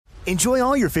Enjoy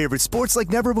all your favorite sports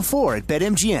like never before at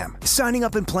BetMGM. Signing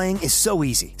up and playing is so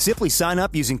easy. Simply sign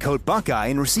up using code Buckeye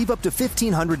and receive up to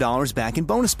 $1,500 back in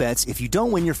bonus bets if you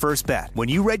don't win your first bet. When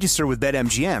you register with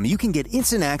BetMGM, you can get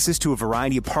instant access to a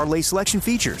variety of parlay selection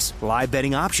features, live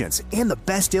betting options, and the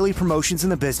best daily promotions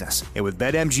in the business. And with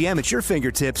BetMGM at your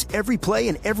fingertips, every play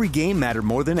and every game matter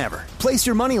more than ever. Place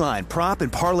your moneyline, prop,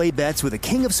 and parlay bets with the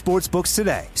king of sportsbooks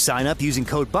today. Sign up using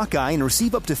code Buckeye and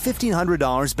receive up to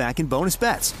 $1,500 back in bonus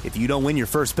bets if you don't win your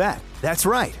first bet. That's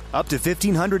right, up to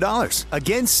 $1,500.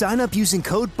 Again, sign up using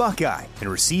code Buckeye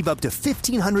and receive up to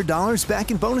 $1,500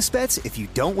 back in bonus bets if you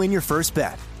don't win your first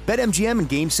bet. BetMGM and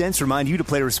GameSense remind you to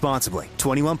play responsibly.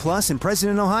 21 plus and present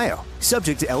in Ohio.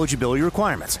 Subject to eligibility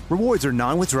requirements. Rewards are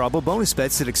non-withdrawable bonus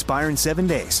bets that expire in 7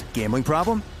 days. Gambling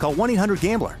problem? Call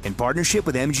 1-800-GAMBLER in partnership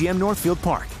with MGM Northfield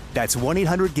Park. That's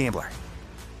 1-800-GAMBLER.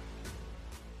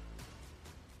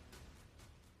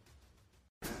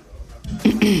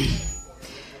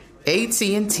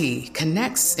 AT&T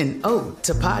connects an ode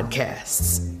to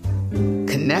podcasts.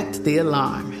 Connect the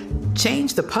alarm.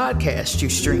 Change the podcast you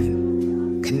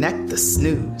stream. Connect the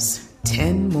snooze.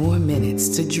 10 more minutes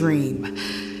to dream.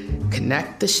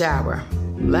 Connect the shower.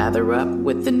 Lather up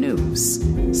with the news.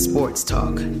 Sports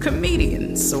talk,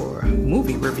 comedians, or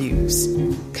movie reviews.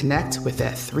 Connect with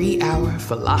that 3-hour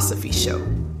philosophy show.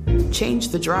 Change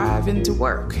the drive into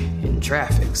work in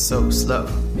traffic so slow.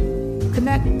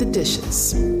 Connect the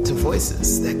dishes to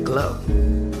voices that glow.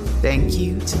 Thank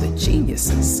you to the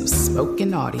geniuses of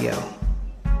spoken audio.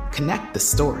 Connect the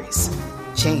stories.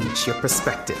 Change your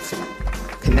perspective.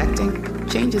 Connecting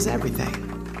changes everything.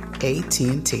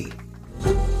 AT&T.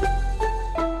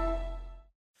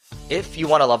 If you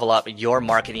want to level up your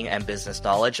marketing and business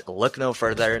knowledge, look no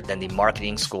further than the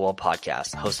Marketing School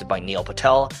podcast, hosted by Neil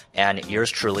Patel and yours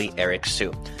truly, Eric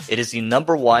Su. It is the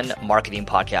 #1 marketing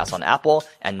podcast on Apple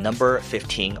and number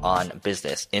 15 on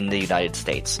business in the United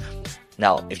States.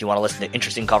 Now, if you want to listen to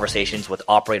interesting conversations with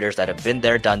operators that have been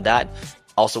there, done that,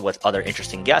 also with other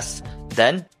interesting guests,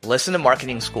 then listen to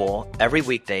Marketing School every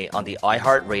weekday on the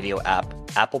iHeartRadio app,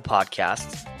 Apple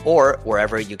Podcasts, or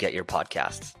wherever you get your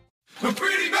podcasts. We're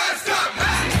pretty messed up,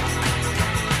 hey!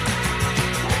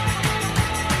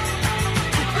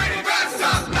 We're pretty messed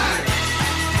up, hey!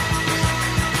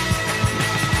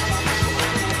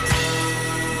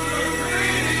 We're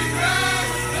pretty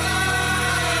messed up!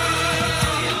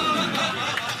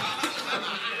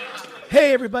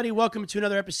 Hey everybody, welcome to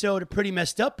another episode of Pretty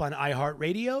Messed Up on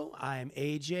iHeartRadio. I'm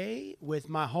AJ with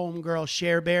my homegirl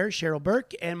Cher Bear, Cheryl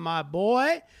Burke, and my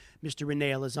boy, Mr. Rene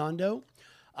Elizondo.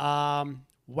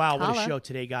 Wow, what a show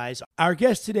today, guys. Our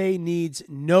guest today needs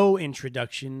no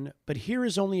introduction, but here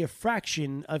is only a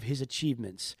fraction of his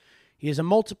achievements. He is a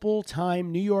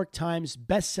multiple-time New York Times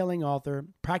best-selling author,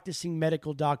 practicing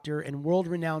medical doctor, and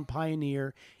world-renowned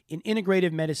pioneer in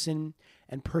integrative medicine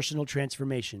and personal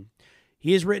transformation.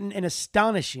 He has written an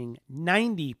astonishing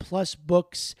 90-plus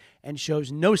books and shows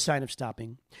no sign of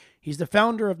stopping. He's the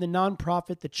founder of the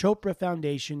nonprofit, the Chopra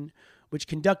Foundation, which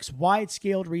conducts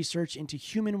wide-scale research into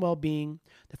human well-being,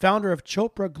 the founder of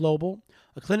Chopra Global,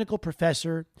 a clinical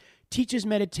professor, teaches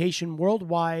meditation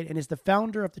worldwide, and is the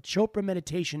founder of the Chopra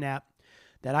Meditation app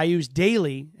that I use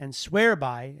daily and swear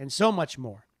by, and so much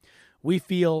more. We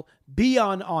feel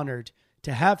beyond honored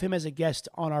to have him as a guest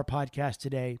on our podcast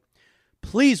today.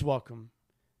 Please welcome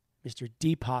Mr.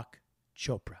 Deepak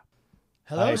Chopra.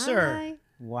 Hello, Hi. sir. Hi.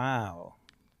 Wow.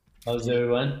 How's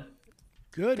everyone?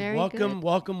 Good. Very Welcome,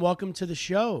 good. welcome to the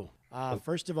show.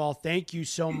 First of all, thank you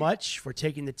so much for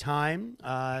taking the time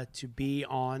to be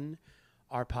on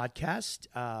our podcast.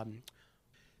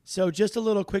 So just a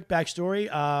little quick backstory.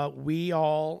 We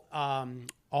all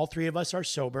three of us are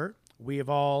sober. We have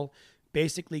all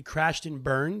basically crashed and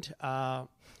burned a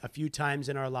few times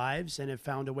in our lives and have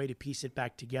found a way to piece it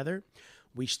back together.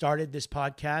 We started this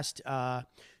podcast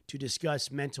to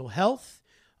discuss mental health,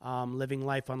 living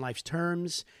life on life's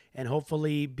terms, and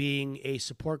hopefully being a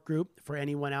support group for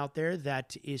anyone out there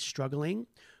that is struggling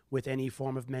with any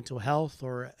form of mental health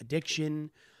or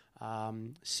addiction.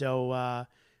 So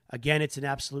again, it's an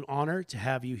absolute honor to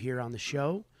have you here on the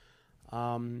show.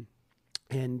 And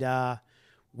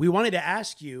we wanted to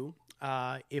ask you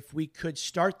if we could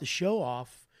start the show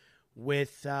off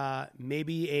with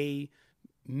maybe a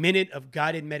minute of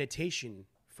guided meditation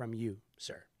from you,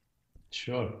 sir.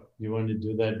 Sure. You want to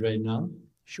do that right now?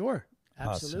 Sure.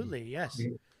 Absolutely. Awesome. Yes.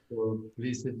 Okay. So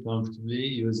please sit comfortably.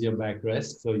 Use your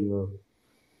backrest so your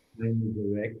spine is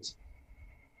erect.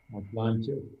 Now plant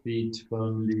your feet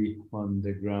firmly on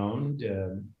the ground.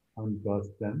 Uncross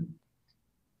them.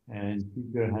 And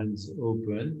keep your hands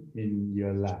open in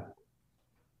your lap.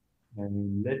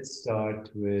 And let's start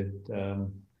with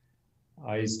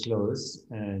eyes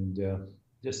closed, and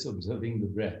just observing the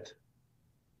breath.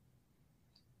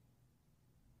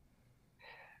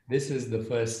 This is the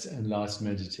first and last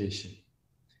meditation,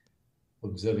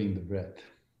 observing the breath.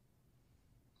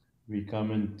 We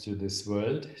come into this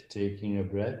world taking a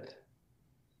breath,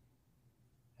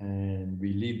 and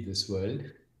we leave this world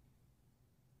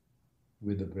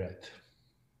with a breath.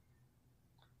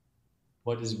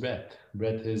 What is breath?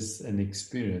 Breath is an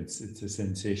experience, it's a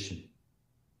sensation.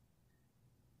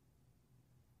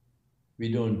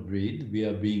 We don't breathe, we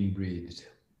are being breathed.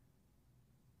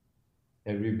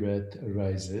 Every breath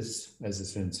arises as a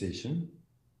sensation.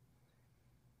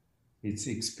 It's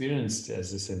experienced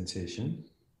as a sensation,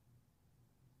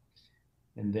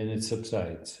 and then it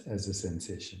subsides as a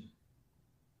sensation.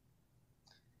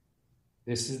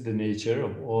 This is the nature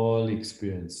of all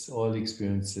experience. All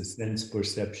experiences, sense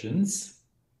perceptions,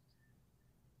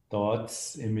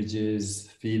 thoughts, images,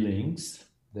 feelings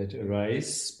that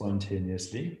arise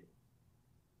spontaneously,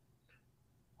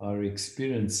 are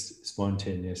experienced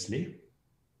spontaneously,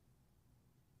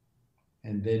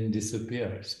 and then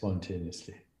disappear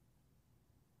spontaneously.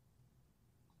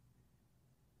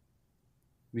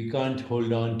 We can't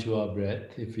hold on to our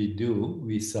breath. If we do,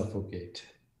 we suffocate.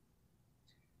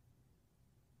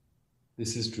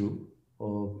 This is true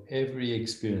of every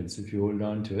experience. If you hold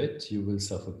on to it, you will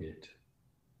suffocate.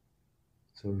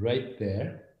 So right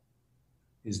there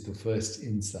is the first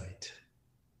insight.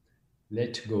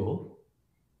 Let go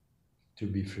to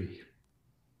be free.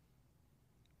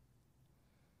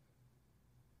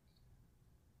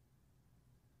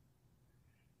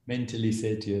 Mentally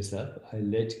say to yourself, I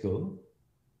let go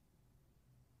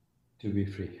to be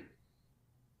free.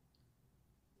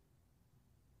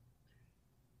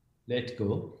 Let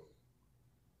go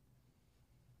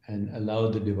and allow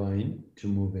the divine to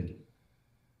move in.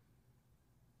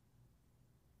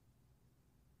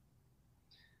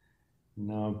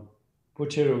 Now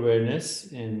put your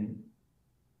awareness in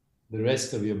the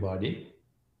rest of your body.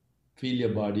 Feel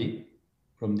your body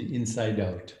from the inside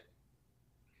out.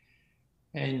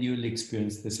 And you'll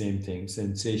experience the same thing.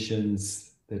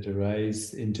 Sensations that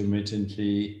arise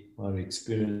intermittently are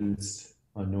experienced,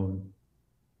 are known,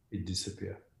 it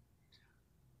disappears.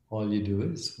 All you do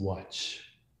is watch.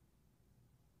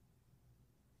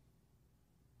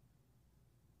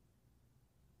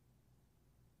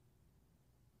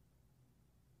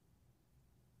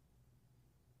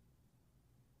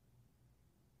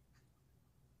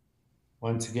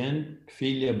 Once again,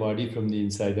 feel your body from the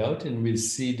inside out, and we'll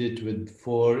seed it with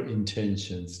 4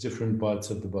 intentions, different parts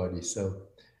of the body. So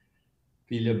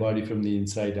feel your body from the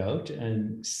inside out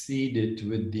and seed it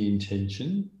with the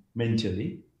intention,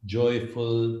 mentally,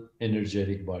 joyful,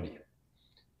 energetic body.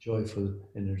 Joyful,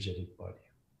 energetic body.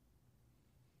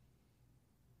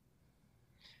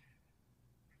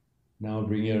 Now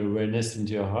bring your awareness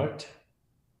into your heart.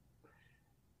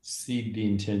 Seed the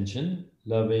intention,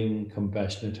 loving,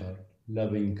 compassionate heart.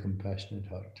 Loving, compassionate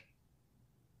heart.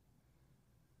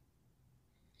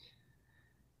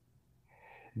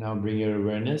 Now bring your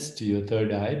awareness to your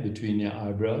third eye between your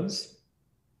eyebrows.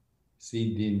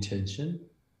 Seed the intention,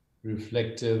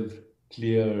 reflective,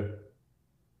 clear,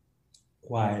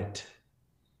 quiet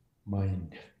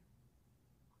mind.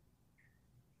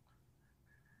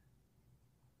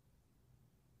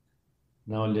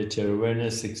 Now let your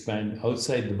awareness expand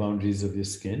outside the boundaries of your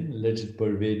skin. Let it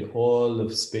pervade all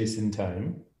of space and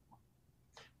time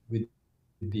with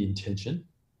the intention,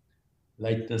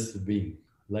 lightness of being,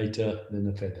 lighter than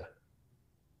a feather,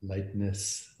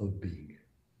 lightness of being.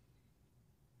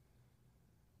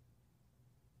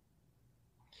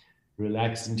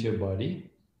 Relax into your body.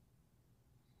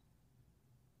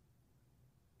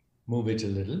 Move it a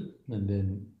little and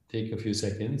then take a few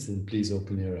seconds and please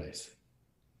open your eyes.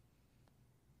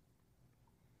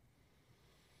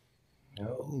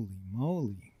 Holy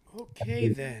moly. Okay,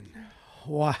 then.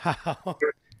 Wow.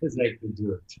 Just like to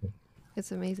do it.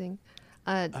 It's amazing.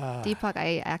 Deepak,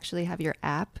 I actually have your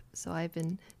app, so I've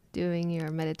been doing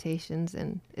your meditations,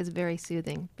 and it's very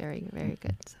soothing, very, very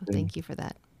good. So thank you for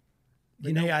that.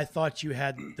 Renee, I thought you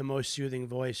had the most soothing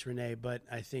voice, Renee, but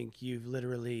I think you've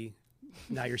literally,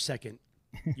 now you're second.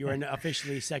 You're in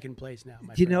officially second place now,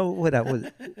 my You friend. know what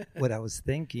I was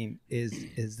thinking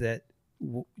is that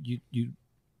you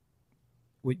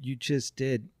what you just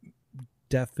did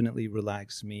definitely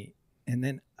relaxed me, and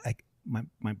then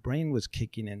my brain was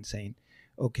kicking in saying,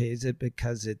 okay, is it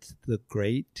because it's the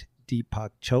great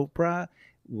Deepak Chopra?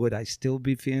 Would I still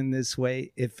be feeling this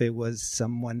way if it was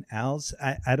someone else?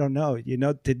 I don't know. You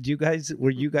know, were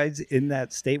you guys in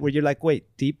that state where you're like, wait,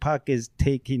 Deepak is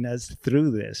taking us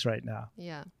through this right now?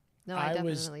 Yeah. No, I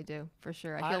definitely do, for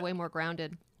sure. I feel way more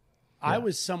grounded. I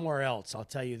was somewhere else, I'll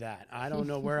tell you that. I don't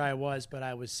know where I was, but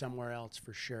I was somewhere else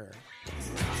for sure. The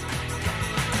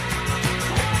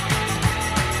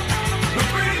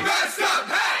pretty messed up,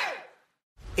 hey!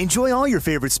 Enjoy all your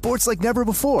favorite sports like never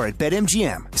before at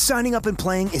BetMGM. Signing up and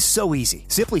playing is so easy.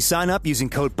 Simply sign up using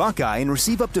code Buckeye and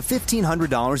receive up to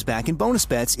 $1,500 back in bonus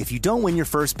bets if you don't win your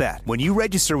first bet. When you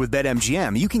register with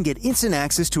BetMGM, you can get instant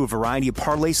access to a variety of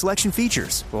parlay selection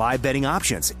features, live betting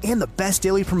options, and the best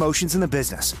daily promotions in the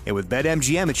business. And with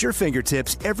BetMGM at your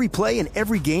fingertips, every play and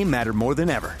every game matter more than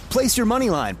ever. Place your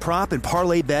moneyline, prop, and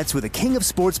parlay bets with the king of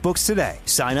sportsbooks today.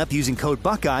 Sign up using code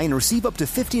Buckeye and receive up to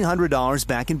 $1,500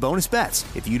 back in bonus bets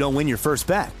if you don't win your first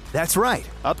bet. That's right,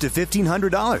 up to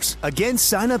 $1,500. Again,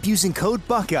 sign up using code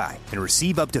Buckeye and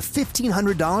receive up to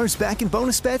 $1,500 back in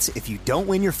bonus bets if you don't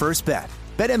win your first bet.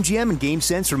 BetMGM and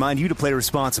GameSense remind you to play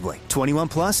responsibly. 21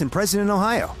 plus and present in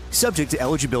Ohio. Subject to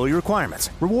eligibility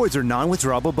requirements. Rewards are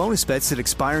non-withdrawable bonus bets that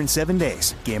expire in 7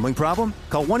 days. Gambling problem?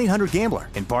 Call 1-800-GAMBLER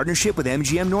in partnership with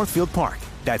MGM Northfield Park.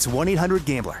 That's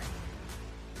 1-800-GAMBLER.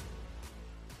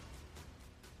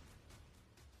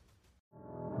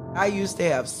 I used to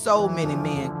have so many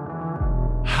men.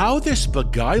 How this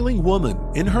beguiling woman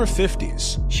in her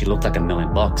 50s, she looked like $1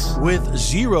 million, with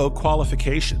zero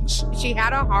qualifications, she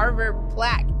had a Harvard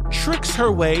plaque, tricks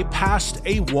her way past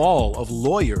a wall of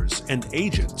lawyers and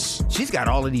agents. She's got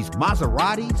all of these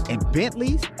Maseratis and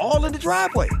Bentleys all in the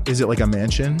driveway. Is it like a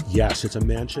mansion? Yes, it's a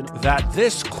mansion that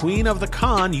this queen of the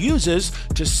con uses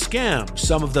to scam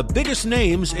some of the biggest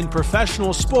names in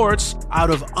professional sports out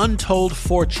of untold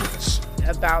fortunes.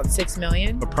 About $6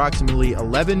 million. Approximately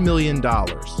 $11 million.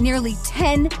 Nearly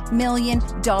 $10 million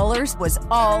was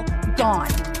all gone.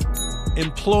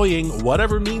 Employing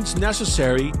whatever means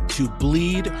necessary to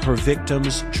bleed her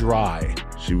victims dry.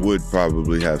 She would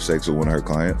probably have sex with one of her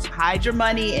clients. Hide your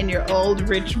money in your old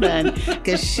rich man,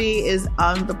 because she is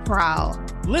on the prowl.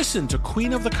 Listen to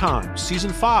Queen of the Con,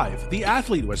 Season 5, The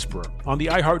Athlete Whisperer, on the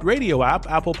iHeartRadio app,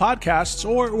 Apple Podcasts,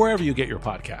 or wherever you get your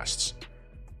podcasts.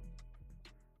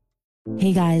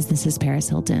 Hey guys, this is Paris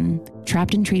Hilton.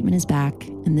 Trapped in Treatment is back,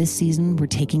 and this season we're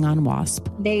taking on WASP.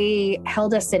 They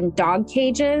held us in dog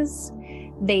cages.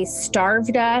 They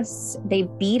starved us. They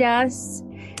beat us.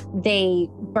 They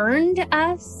burned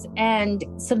us and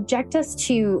subject us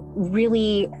to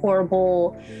really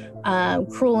horrible,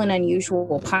 cruel and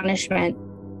unusual punishment.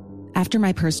 After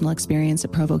my personal experience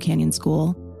at Provo Canyon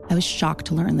School, I was shocked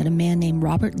to learn that a man named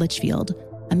Robert Litchfield,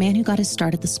 a man who got his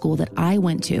start at the school that I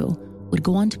went to, would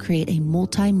go on to create a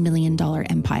multi-million-dollar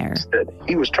empire.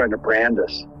 He was trying to brand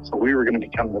us, so we were going to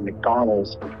become the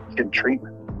McDonald's of kid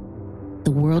treatment.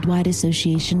 The Worldwide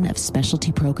Association of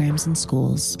Specialty Programs in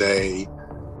Schools. They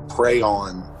prey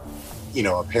on,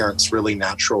 a parent's really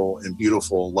natural and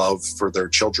beautiful love for their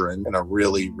children in a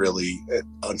really, really,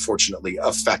 unfortunately,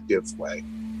 effective way.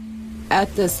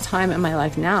 At this time in my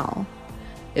life now,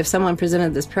 if someone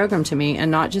presented this program to me, and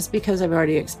not just because I've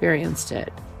already experienced it,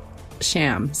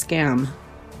 sham, scam,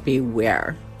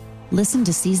 beware. Listen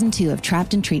to Season 2 of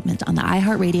Trapped in Treatment on the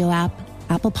iHeartRadio app,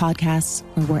 Apple Podcasts,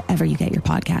 or wherever you get your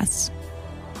podcasts.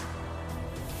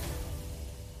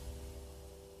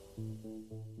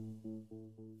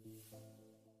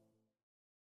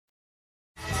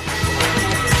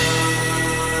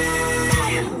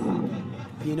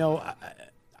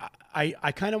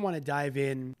 I kind of want to dive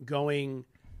in going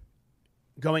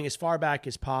as far back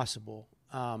as possible.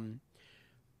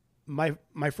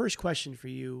 My first question for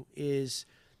you is,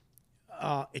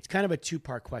 it's kind of a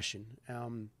two-part question.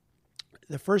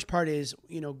 The first part is,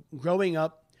 growing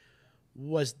up,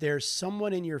 was there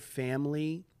someone in your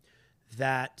family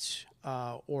that,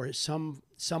 or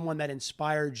someone that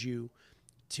inspired you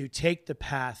to take the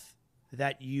path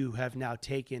that you have now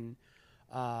taken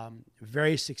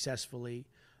very successfully,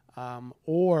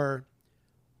 or,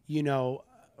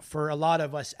 for a lot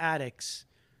of us addicts,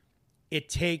 it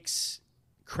takes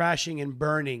crashing and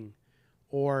burning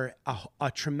or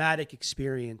a traumatic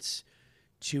experience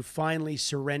to finally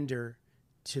surrender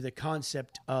to the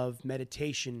concept of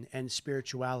meditation and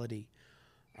spirituality.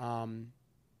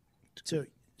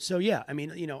 So yeah, I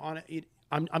mean,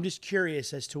 I'm just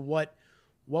curious as to what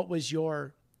was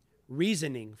your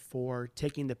reasoning for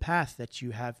taking the path that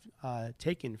you have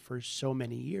taken for so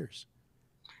many years?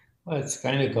 Well, it's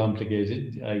kind of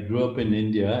complicated. I grew up in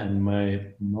India, and my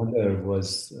mother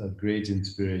was a great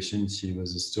inspiration. She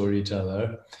was a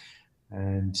storyteller,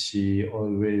 and she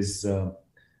always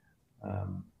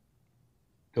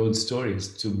told stories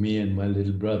to me and my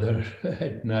little brother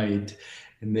at night.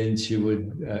 And then she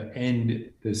would end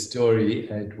the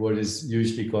story at what is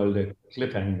usually called a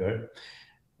cliffhanger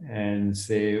and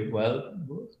say, well,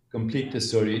 complete the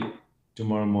story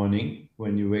tomorrow morning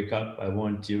when you wake up, I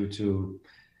want you to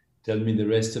tell me the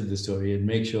rest of the story and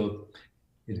make sure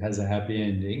it has a happy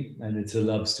ending and it's a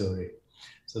love story.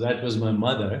 So that was my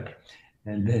mother.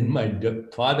 And then my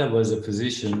father was a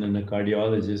physician and a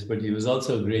cardiologist, but he was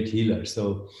also a great healer.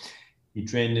 So he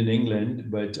trained in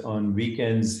England, but on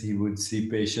weekends he would see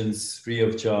patients free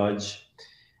of charge.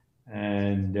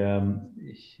 And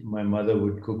my mother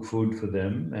would cook food for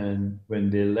them. And when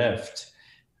they left,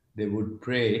 they would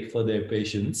pray for their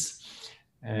patients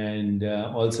and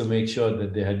also make sure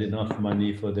that they had enough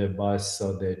money for their bus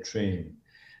or their train.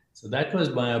 So that was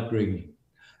my upbringing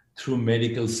through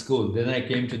medical school. Then I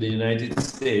came to the United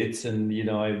States and,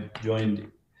 I joined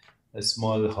a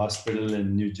small hospital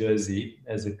in New Jersey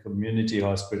as a community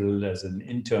hospital as an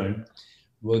intern,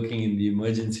 working in the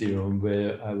emergency room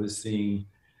where I was seeing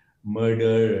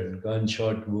murder and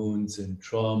gunshot wounds and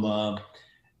trauma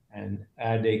and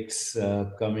addicts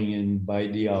coming in by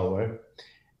the hour.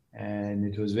 And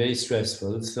it was very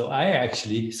stressful. So I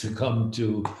actually succumbed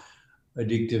to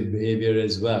addictive behavior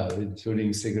as well,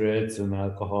 including cigarettes and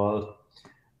alcohol.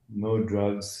 No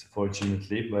drugs,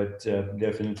 fortunately, but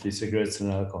definitely cigarettes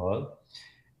and alcohol.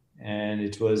 And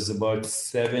it was about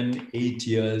 7-8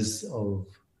 years of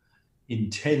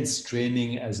intense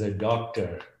training as a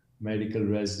doctor, medical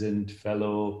resident,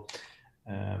 fellow,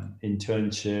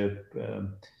 internship,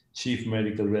 chief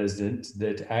medical resident,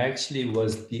 that I actually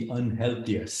was the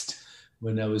unhealthiest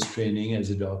when I was training as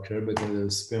a doctor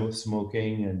because I was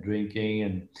smoking and drinking,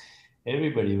 and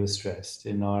everybody was stressed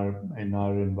in our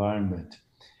environment.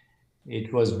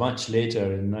 It was much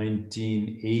later in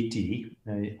 1980,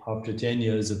 after 10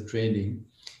 years of training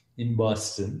in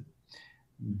Boston,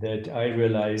 that I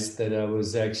realized that I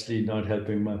was actually not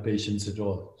helping my patients at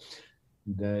all.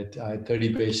 That I had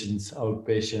 30 patients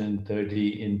outpatient,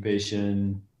 30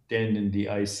 inpatient, 10 in the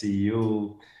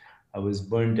ICU. I was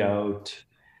burned out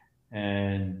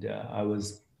and I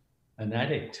was an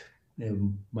addict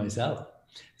myself.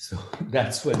 So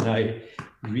that's when I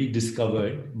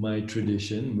rediscovered my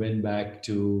tradition, went back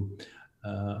to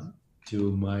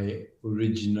my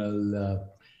original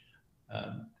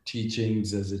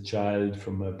teachings as a child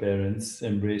from my parents,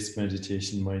 embraced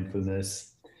meditation,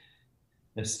 mindfulness,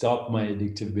 I stopped my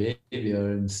addictive behavior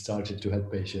and started to help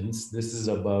patients. This is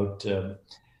about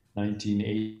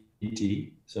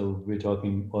 1980, so we're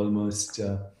talking almost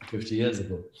 50 years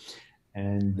ago.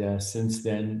 And since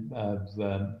then,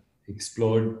 I've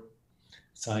explored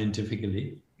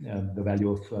scientifically the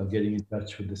value of getting in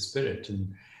touch with the spirit.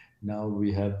 And now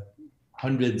we have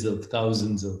hundreds of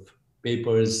thousands of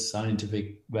papers,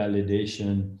 scientific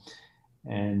validation,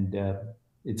 and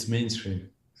it's mainstream.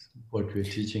 What we're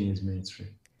teaching is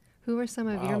mainstream. Who were some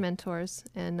of your mentors,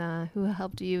 and who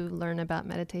helped you learn about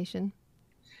meditation?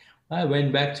 I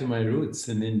went back to my roots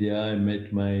in India. I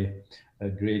met my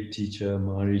great teacher,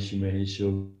 Maharishi Mahesh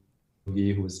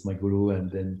Yogi, who was my guru,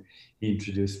 and then he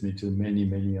introduced me to many,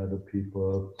 many other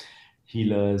people,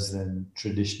 healers and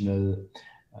traditional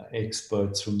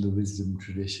experts from the wisdom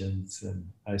traditions. And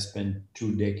I spent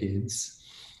 2 decades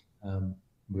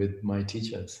with my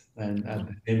teachers. And at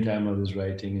the same time, I was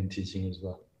writing and teaching as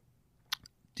well.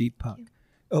 Deepak.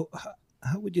 Oh,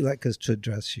 how would you like us to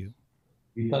address you?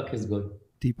 Deepak is good.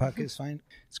 Deepak is fine.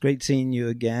 It's great seeing you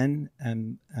again.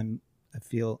 And I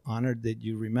feel honored that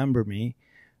you remember me.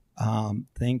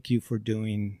 Thank you for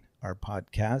doing our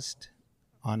podcast.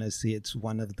 Honestly, it's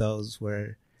one of those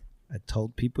where I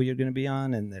told people you're going to be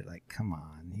on, and they're like, come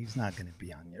on, he's not going to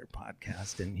be on your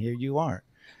podcast. And here you are.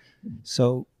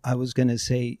 So I was going to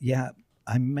say, yeah,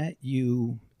 I met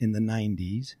you in the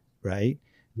 90s, right?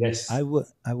 Yes. I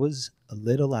was a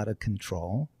little out of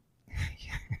control.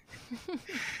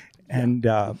 And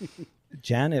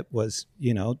Janet was,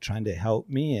 trying to help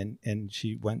me, and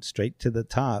she went straight to the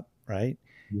top, right?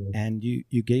 Yes. And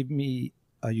you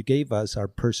gave us our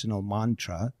personal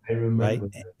mantra, I remember right?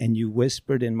 that. And you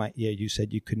whispered in my ear, you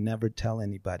said you could never tell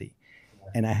anybody.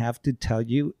 And I have to tell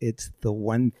you, it's the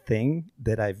one thing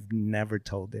that I've never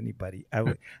told anybody.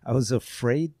 I was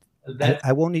afraid.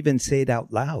 I won't even say it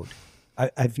out loud.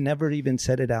 I've never even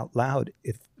said it out loud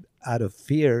out of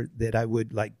fear that I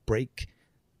would break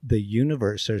the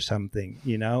universe or something,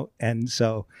 And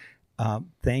so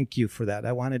thank you for that.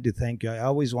 I wanted to thank you. I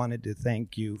always wanted to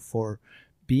thank you for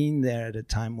being there at a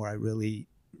time where I really,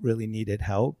 really needed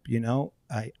help.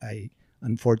 I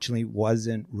unfortunately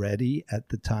wasn't ready at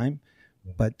the time.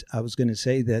 But I was going to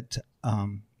say that,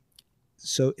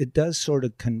 so it does sort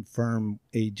of confirm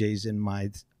AJ's and my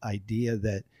idea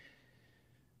that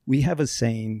we have a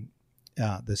saying,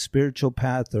 the spiritual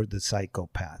path or the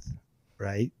psychopath,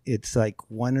 right? It's like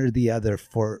one or the other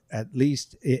for at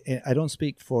least, I don't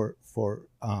speak for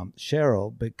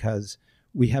Cheryl because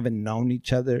we haven't known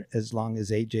each other as long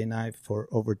as AJ and I for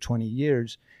over 20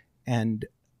 years. And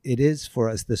it is for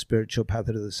us the spiritual path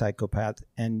or the psychopath.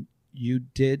 And you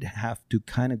did have to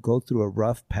kind of go through a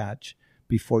rough patch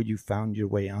before you found your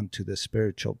way onto the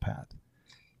spiritual path.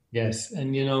 Yes.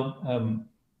 And,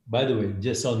 by the way,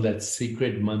 just on that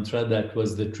secret mantra, that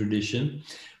was the tradition.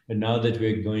 But now that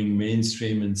we're going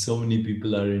mainstream and so many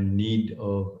people are in need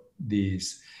of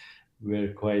these,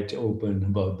 we're quite open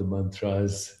about the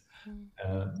mantras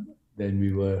than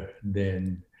we were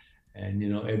then. And,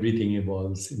 everything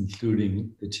evolves,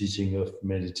 including the teaching of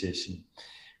meditation.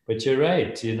 But you're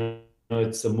right,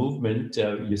 it's a movement.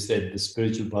 You said the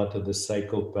spiritual path or the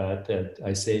psychopath.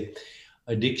 I say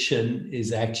addiction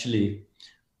is actually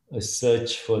a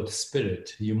search for the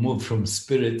spirit. You move from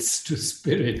spirits to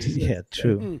spirit. Yeah,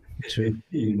 true.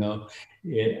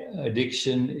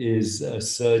 Addiction is a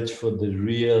search for the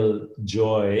real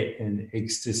joy and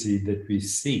ecstasy that we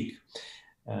seek.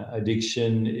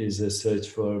 Addiction is a search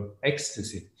for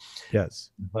ecstasy. Yes.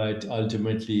 But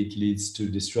ultimately it leads to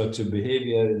destructive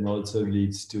behavior and also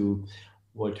leads to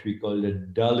what we call a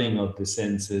dulling of the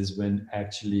senses, when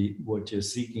actually what you're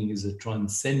seeking is a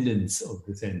transcendence of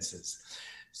the senses.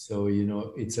 So,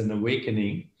 it's an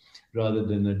awakening rather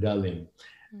than a dulling.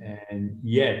 And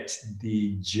yet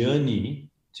the journey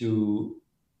to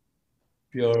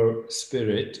pure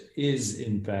spirit is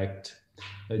in fact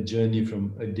a journey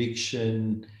from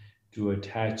addiction to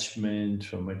attachment,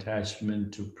 from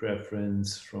attachment to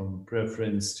preference, from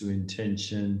preference to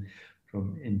intention,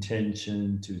 from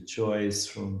intention to choice,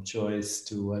 from choice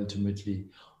to ultimately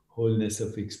wholeness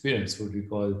of experience, what we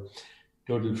call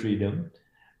total freedom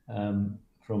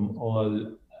from all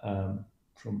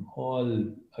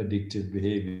addictive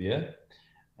behavior.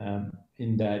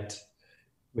 In that,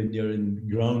 when you're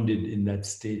grounded in that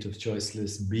state of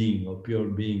choiceless being or pure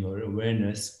being or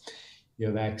awareness, you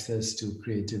have access to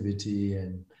creativity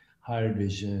and higher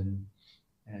vision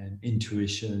and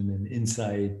intuition and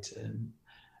insight and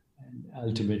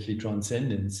ultimately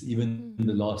transcendence, even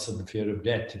the loss of the fear of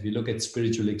death. If you look at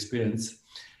spiritual experience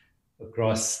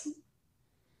across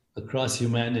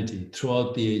humanity,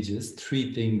 throughout the ages,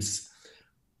 three things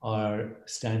are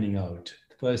standing out.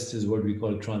 First is what we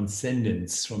call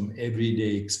transcendence from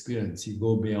everyday experience. You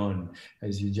go beyond,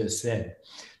 as you just said.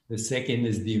 The second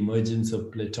is the emergence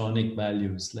of Platonic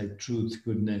values like truth,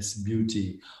 goodness,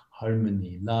 beauty,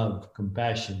 harmony, love,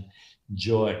 compassion,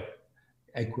 joy,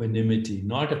 equanimity,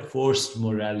 not a forced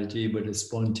morality, but a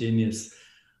spontaneous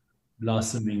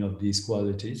blossoming of these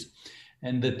qualities.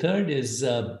 And the third is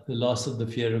the loss of the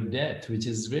fear of death, which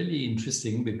is really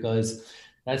interesting because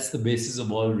that's the basis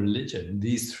of all religion.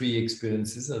 These three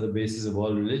experiences are the basis of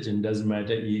all religion. Doesn't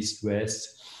matter East,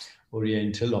 West,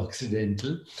 Oriental,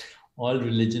 Occidental. All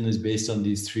religion is based on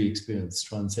these three experiences: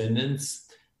 transcendence,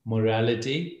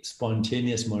 morality,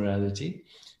 spontaneous morality,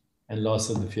 and loss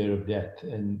of the fear of death.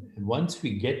 And once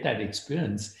we get that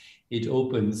experience, it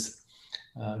opens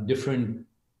different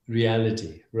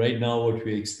reality. Right now, what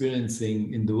we're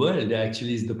experiencing in the world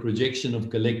actually is the projection of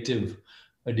collective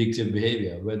addictive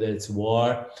behavior, whether it's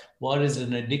war. War is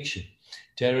an addiction.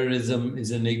 Terrorism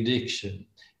is an addiction.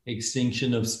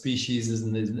 Extinction of species is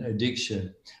an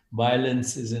addiction.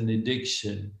 Violence is an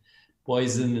addiction.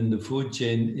 Poison in the food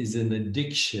chain is an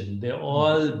addiction. They're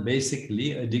all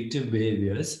basically addictive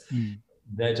behaviors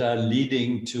that are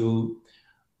leading to,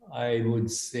 I would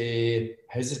say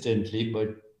hesitantly,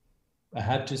 but I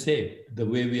have to say, the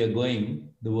way we are going,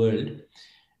 the world,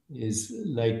 is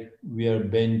like we are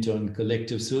bent on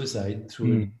collective suicide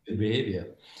through behavior.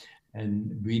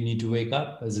 And we need to wake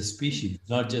up as a species,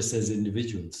 not just as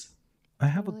individuals. I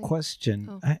have a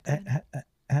question. I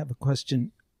have a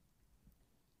question.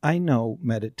 I know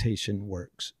meditation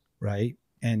works, right?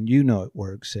 And you know it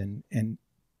works. And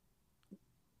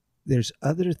there's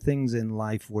other things in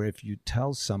life where if you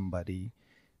tell somebody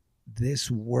this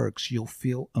works, you'll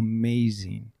feel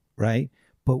amazing, right?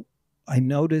 But I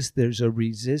notice there's a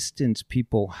resistance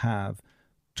people have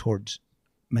towards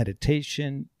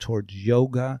meditation, towards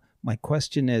yoga. My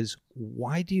question is,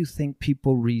 why do you think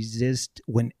people resist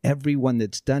when everyone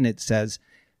that's done it says,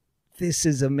 this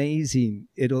is amazing,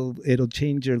 it'll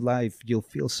change your life, you'll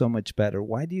feel so much better?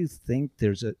 Why do you think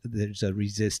there's a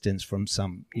resistance from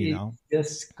some, know? It's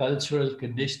just cultural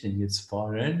conditioning. It's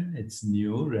foreign, it's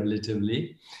new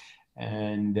relatively,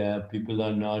 and people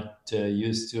are not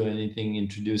used to anything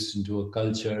introduced into a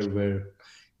culture where,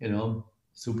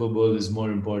 Super Bowl is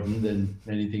more important than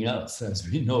anything else, as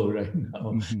we know right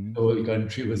now. The whole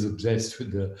country was obsessed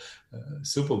with the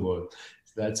Super Bowl.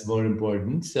 So That's more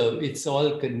important. So it's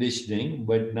all conditioning.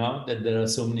 But now that there are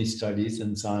so many studies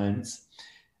and science,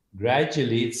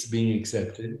 gradually it's being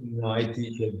accepted. I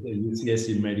teach at the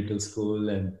UCSC Medical School,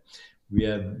 and we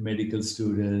have medical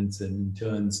students and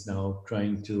interns now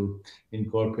trying to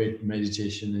incorporate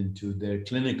meditation into their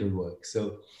clinical work. So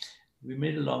we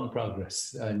made a long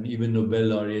progress, and even Nobel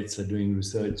laureates are doing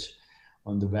research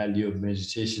on the value of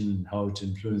meditation and how it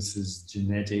influences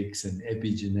genetics and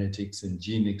epigenetics and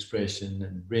gene expression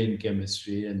and brain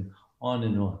chemistry and on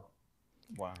and on.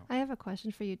 Wow. I have a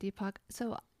question for you, Deepak.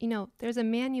 So, there's a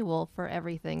manual for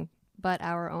everything but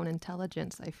our own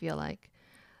intelligence, I feel like.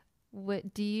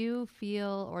 What do you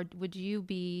feel, or would you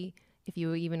be, if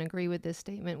you even agree with this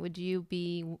statement, would you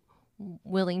be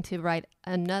willing to write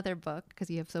another book,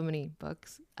 because you have so many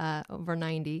books, over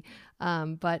 90,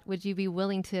 but would you be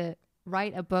willing to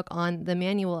write a book on the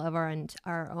manual of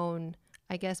our own,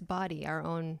 I guess, body, our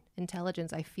own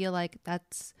intelligence? I feel like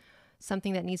that's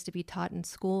something that needs to be taught in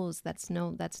schools. That's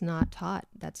not taught.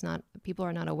 People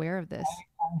are not aware of this.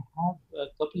 I have a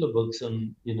couple of books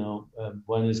on,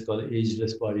 one is called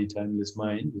Ageless Body, Timeless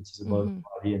Mind, which is about the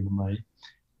body and the mind.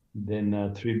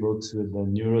 Then 3 books with a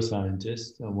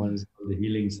neuroscientist. One is called The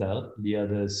Healing Self. The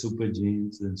other is Super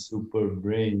Genes and Super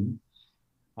Brain.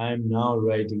 I'm now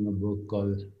writing a book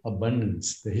called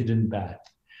Abundance, The Hidden Path.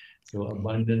 So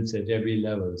abundance at every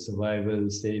level: survival,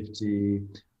 safety,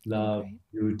 love,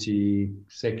 beauty,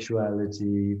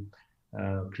 sexuality,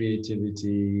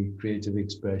 creativity, creative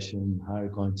expression, higher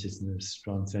consciousness,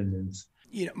 transcendence.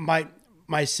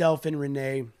 Myself and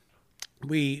Renee,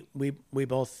 we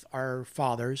both are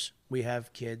fathers. We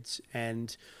have kids,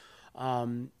 and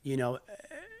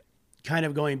kind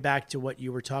of going back to what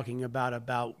you were talking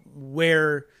about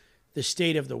where the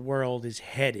state of the world is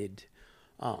headed,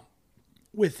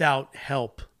 without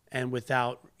help and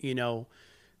without,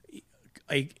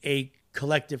 a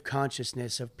collective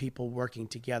consciousness of people working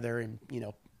together, and,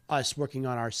 us working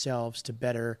on ourselves to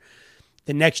better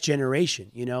the next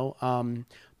generation.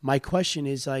 My question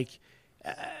is like,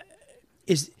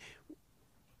 is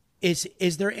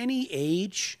there any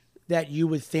age that you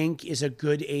would think is a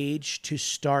good age to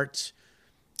start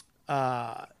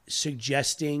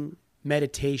suggesting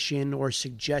meditation, or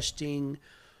suggesting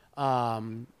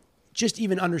just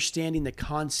even understanding the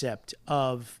concept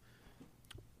of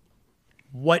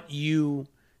what you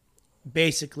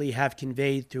basically have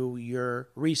conveyed through your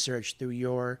research, through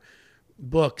your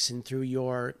books, and through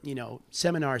your,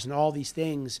 seminars and all these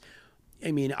things?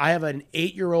 I mean, I have an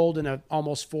 8-year-old and an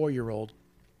almost 4-year-old,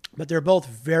 but they're both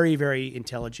very, very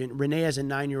intelligent. Renee has a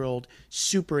 9-year-old,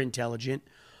 super intelligent.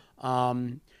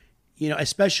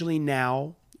 Especially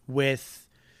now we're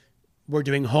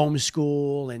doing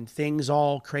homeschool and things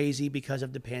all crazy because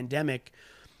of the pandemic.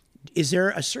 Is there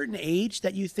a certain age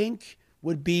that you think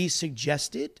would be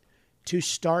suggested to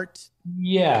start?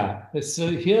 Yeah. So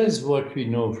here's what we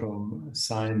know from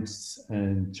science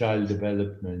and child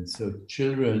development. So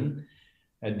children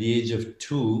at the age of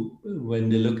 2, when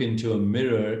they look into a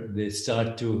mirror, they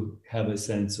start to have a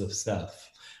sense of self.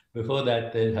 Before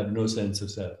that, they have no sense of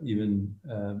self.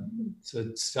 So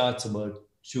it starts about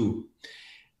 2.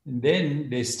 And then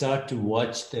they start to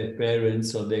watch their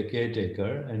parents or their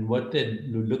caretaker, and what they're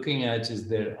looking at is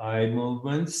their eye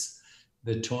movements,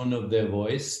 the tone of their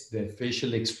voice, their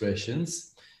facial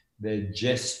expressions, their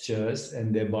gestures,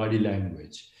 and their body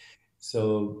language.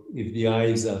 So if the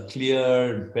eyes are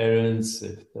clear, parents,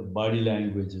 if the body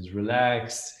language is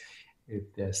relaxed,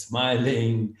 if they're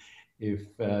smiling,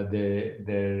 if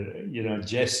their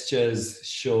gestures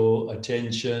show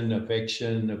attention,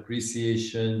 affection,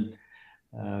 appreciation,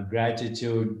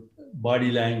 gratitude,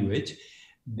 body language,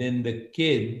 then the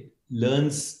kid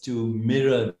learns to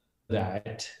mirror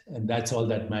that, and that's all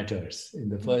that matters. In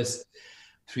the first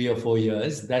 3 or 4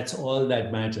 years, that's all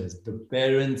that matters. The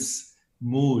parents'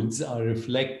 moods are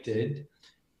reflected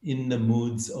in the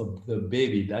moods of the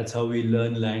baby. That's how we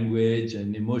learn language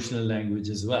and emotional language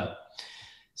as well.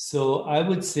 So I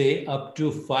would say up to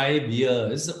 5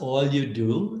 years, all you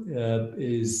do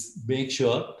is make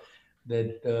sure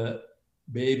that the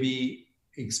baby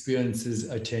experiences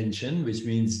attention, which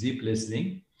means deep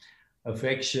listening,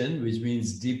 affection, which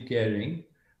means deep caring,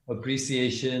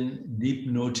 appreciation, deep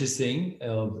noticing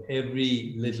of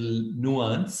every little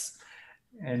nuance,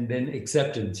 and then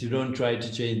acceptance. You don't try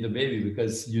to change the baby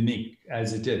because it's unique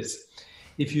as it is.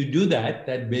 If you do that,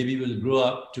 that baby will grow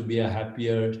up to be a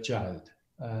happier child.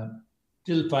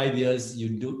 Till 5 years, you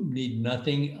need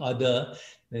nothing other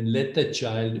than let the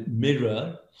child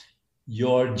mirror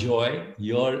your joy,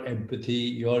 your empathy,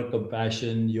 your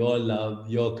compassion, your love,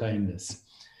 your kindness.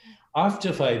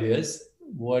 After 5 years,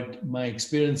 what my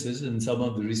experience is, and some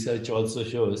of the research also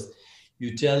shows,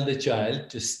 you tell the child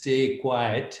to stay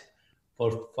quiet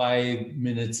for 5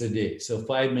 minutes a day. So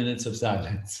 5 minutes of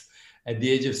silence. At the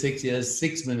age of 6 years,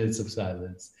 6 minutes of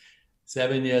silence.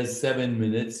 7 years, 7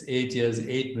 minutes. 8 years,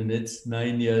 8 minutes.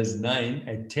 9 years, 9.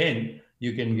 At 10,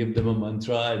 you can give them a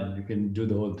mantra and you can do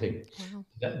the whole thing. Wow.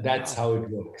 That's how it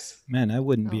works. Man, I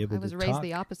wouldn't be able to I was raised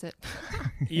the opposite.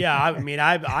 Yeah, I mean,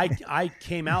 I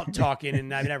came out talking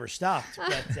and I've never stopped.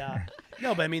 But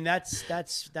no, but I mean, that's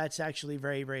actually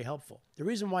very, very helpful. The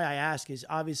reason why I ask is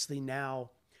obviously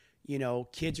now, you know,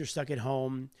 kids are stuck at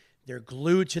home. They're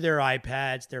glued to their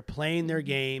iPads. They're playing their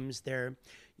games. They're,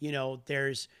 you know,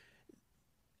 there's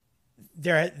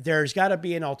got to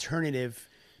be an alternative.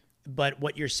 But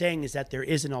what you're saying is that there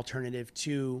is an alternative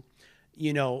to,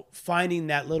 you know, finding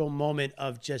that little moment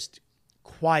of just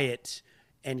quiet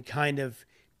and kind of,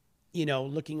 you know,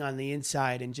 looking on the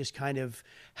inside and just kind of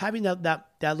having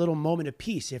that little moment of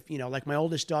peace. If, you know, like my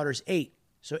oldest daughter's 8,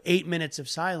 so 8 minutes of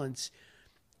silence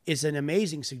is an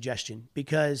amazing suggestion,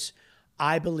 because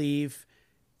I believe,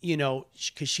 you know,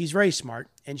 because she's very smart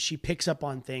and she picks up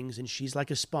on things and she's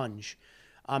like a sponge,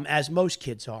 as most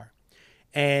kids are.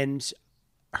 And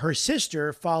her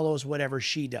sister follows whatever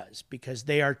she does because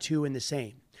they are two in the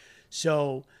same.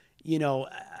 So, you know,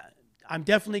 I'm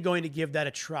definitely going to give that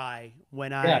a try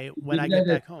when I get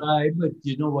back home. But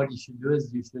you know what you should do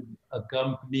is you should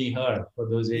accompany her for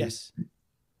those 8 yes.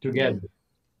 together.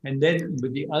 And then,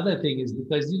 but the other thing is,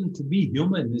 because, you know, to be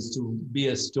human is to be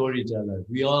a storyteller.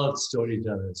 We all are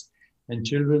storytellers, and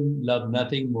children love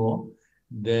nothing more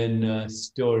than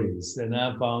stories. And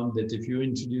I found that if you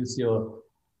introduce your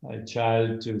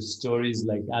child to stories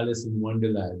like Alice in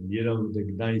Wonderland, you know, the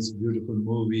nice, beautiful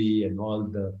movie and all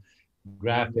the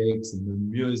graphics and the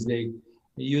music,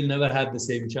 you'll never have the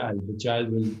same child. The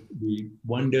child will be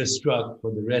wonderstruck for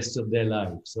the rest of their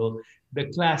life. So the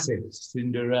classics,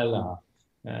 Cinderella,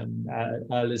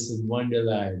 Alice in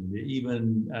Wonderland,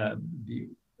 even the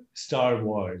Star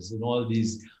Wars, and all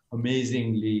these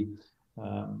amazingly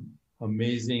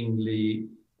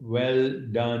well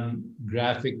done,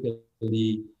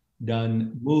 graphically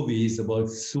done movies about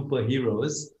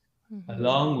superheroes,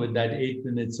 along with that 8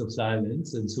 minutes of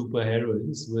silence and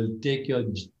superheroines, will take your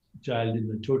child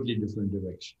in a totally different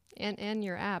direction. And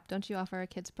your app, don't you offer a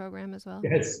kids program as well?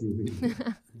 Yes.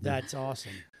 That's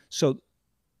awesome. So,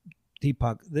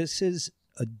 Deepak, this is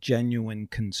a genuine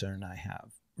concern I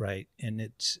have, right? And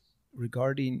it's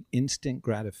regarding instant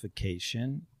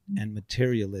gratification and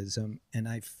materialism. And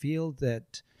I feel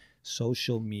that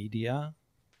social media,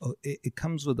 it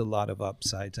comes with a lot of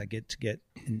upsides. I get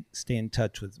and stay in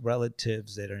touch with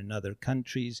relatives that are in other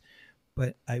countries,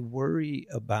 but I worry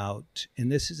about,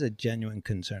 and this is a genuine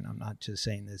concern, I'm not just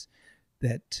saying this,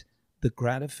 that the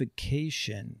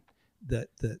gratification, the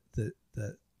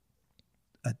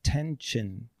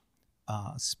attention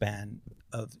span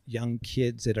of young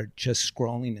kids that are just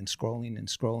scrolling and scrolling and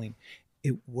scrolling,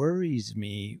 it worries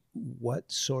me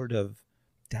what sort of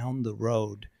down the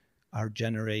road our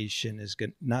generation is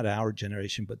going, not our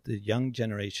generation, but the young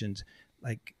generations,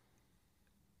 like,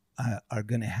 are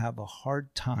going to have a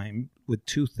hard time with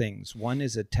two things. One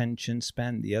is attention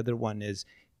span. The other one is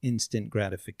instant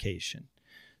gratification.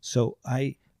 So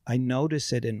I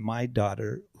notice it in my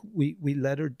daughter. We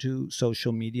let her do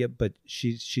social media, but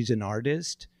she's an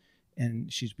artist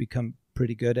and she's become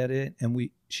pretty good at it. And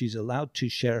she's allowed to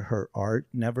share her art,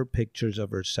 never pictures of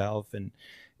herself. And,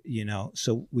 you know,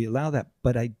 so we allow that.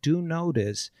 But I do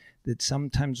notice that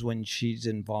sometimes when she's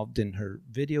involved in her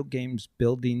video games,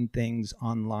 building things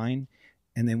online,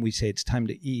 and then we say it's time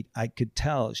to eat, I could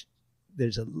tell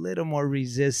there's a little more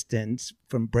resistance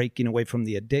from breaking away from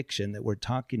the addiction that we're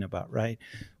talking about, right?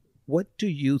 What do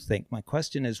you think? My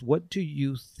question is, what do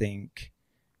you think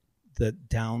the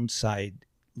downside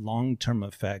long-term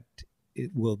effect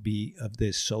it will be of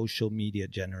this social media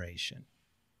generation?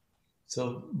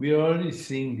 So we're already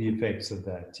seeing the effects of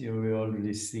that. We're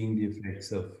already seeing the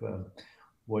effects of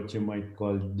what you might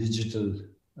call digital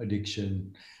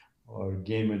addiction or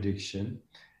game addiction.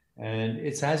 And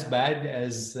it's as bad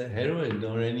as heroin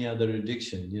or any other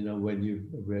addiction. You know, when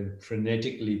we're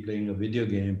frenetically playing a video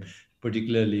game,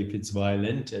 particularly if it's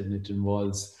violent and it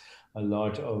involves a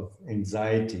lot of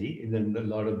anxiety, and then a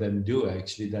lot of them do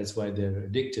actually, that's why they're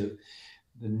addictive.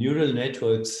 The neural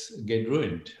networks get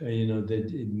ruined,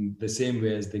 in the same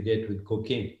way as they get with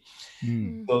cocaine.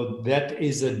 So that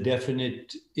is a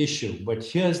definite issue. But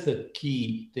here's the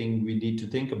key thing we need to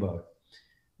think about.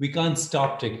 We can't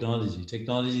stop technology.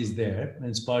 Technology is there, and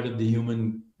it's part of the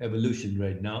human evolution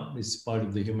right now. It's part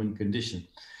of the human condition.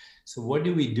 So what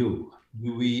do? Do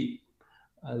we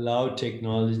allow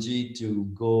technology to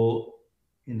go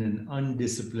in an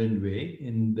undisciplined way,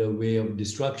 in the way of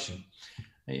destruction.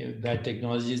 That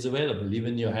technology is available.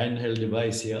 Even your handheld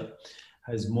device here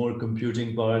has more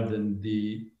computing power than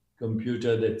the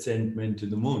computer that sent men to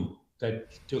the moon,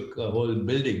 that took a whole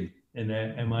building in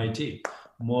MIT.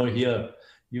 More here.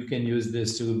 You can use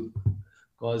this to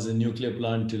cause a nuclear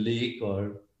plant to leak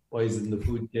or poison the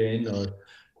food chain or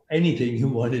anything you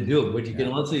want to do. But you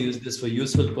can also use this for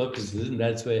useful purposes. And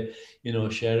that's where,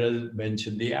 Cheryl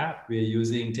mentioned the app. We're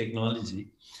using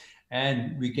technology.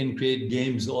 And we can create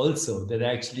games also that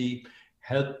actually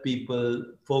help people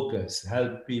focus,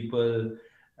 help people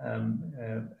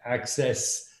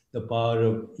access the power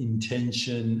of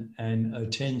intention and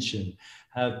attention,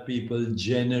 have people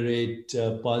generate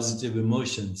positive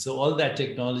emotions. So all that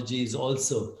technology is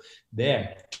also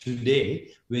there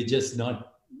today. We're just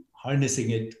not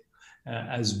harnessing it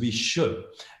as we should.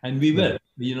 And we will.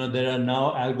 There are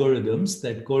now algorithms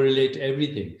that correlate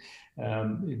everything.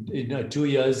 In 2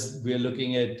 years, we're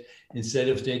looking at, instead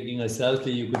of taking a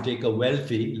selfie, you could take a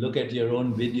Wellfie, look at your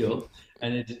own video,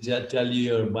 and it will tell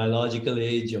you your biological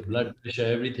age, your blood pressure,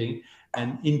 everything,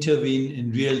 and intervene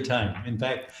in real time. In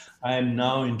fact, I am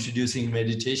now introducing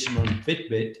meditation on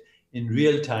Fitbit in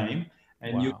real time,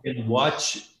 and you can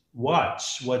watch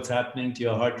what's happening to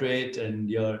your heart rate and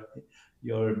your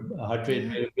heart rate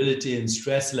variability and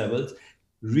stress levels,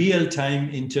 real-time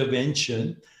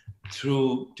intervention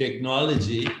through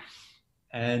technology.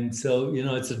 And so,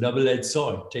 it's a double-edged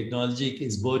sword. Technology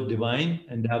is both divine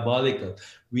and diabolical.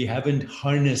 We haven't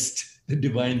harnessed the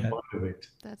divine part of it.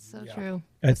 That's so true.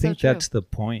 I think that's the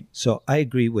point. So I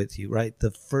agree with you, right?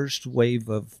 The first wave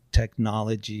of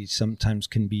technology sometimes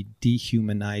can be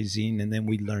dehumanizing, and then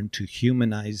we learn to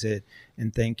humanize it.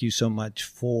 And thank you so much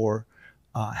for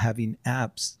having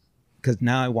apps, because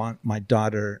now I want my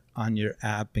daughter on your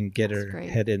app and get her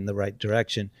head in the right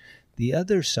direction. The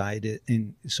other side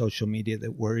in social media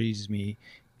that worries me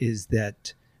is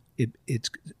that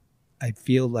I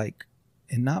feel like,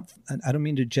 I don't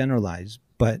mean to generalize,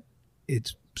 but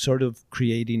it's sort of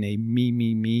creating a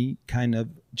me kind of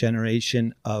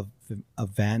generation of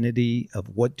vanity, of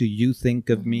what do you think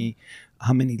of me?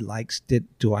 How many likes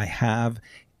do I have?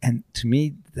 And to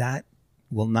me, that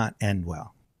will not end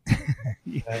well.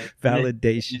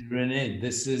 Validation. Renee,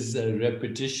 this is a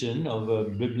repetition of a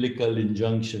biblical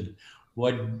injunction.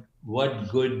 What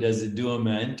good does it do a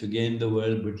man to gain the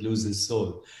world but lose his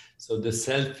soul? So the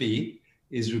selfie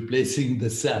is replacing the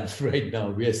self right now.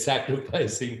 We are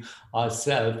sacrificing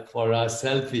ourselves for our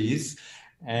selfies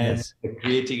and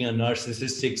creating a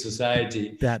narcissistic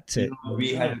society. That's it.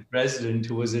 We had a president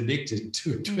who was addicted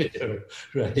to Twitter,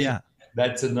 right? Yeah.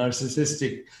 That's a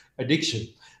narcissistic addiction.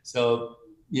 So,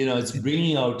 it's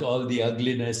bringing out all the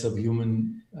ugliness of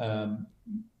human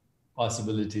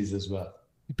possibilities as well.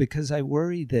 Because I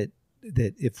worry that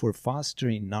if we're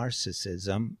fostering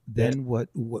narcissism, then what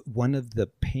one of the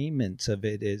payments of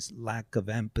it is lack of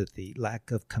empathy,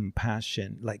 lack of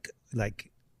compassion.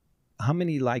 Like how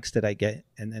many likes did I get?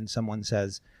 And then someone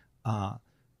says,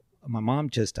 my mom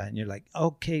just died, and you're like,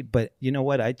 okay, but you know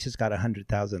what? I just got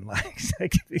 100,000 likes.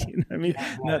 You know what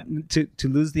I mean? To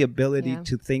lose the ability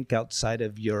to think outside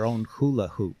of your own hula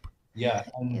hoop. Yeah,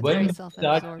 and when you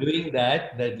start doing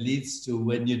that leads to,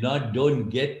 when you don't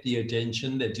get the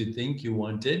attention that you think you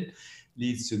wanted,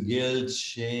 leads to guilt,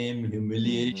 shame,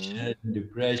 humiliation,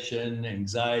 depression,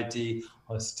 anxiety,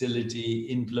 hostility,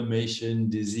 inflammation,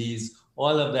 disease.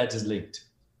 All of that is linked.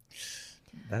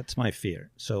 That's my fear.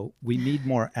 So we need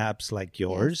more apps like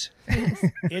yours. Yes.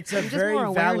 It's a very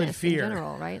valid fear. In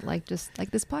general, right? Like just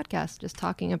like this podcast, just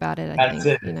talking about it. That's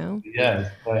it. Yeah.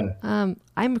 Right.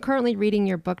 I'm currently reading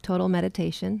your book, Total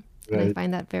Meditation, and I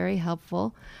find that very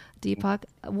helpful. Deepak,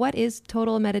 what is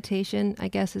total meditation? I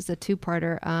guess is a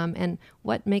two-parter. And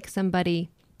what makes somebody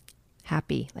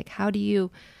happy? Like, how do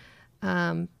you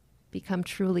become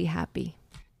truly happy?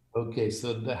 Okay,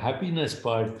 so the happiness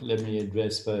part, let me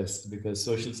address first, because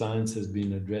social science has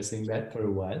been addressing that for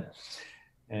a while.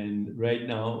 And right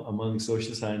now, among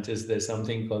social scientists, there's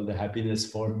something called the happiness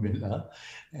formula.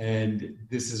 And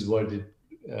this is what it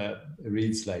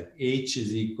reads like. H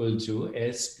is equal to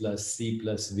S plus C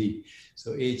plus V.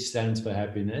 So H stands for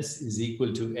happiness, is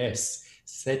equal to S,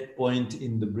 set point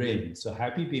in the brain. So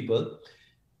happy people,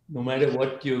 no matter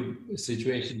what your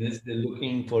situation is, they're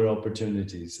looking for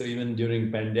opportunities. So even during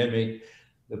pandemic,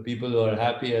 the people who are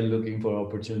happy are looking for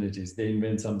opportunities. They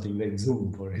invent something like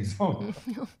Zoom, for example,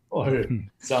 or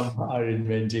some are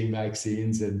inventing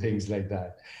vaccines and things like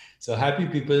that. So happy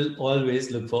people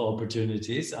always look for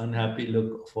opportunities. Unhappy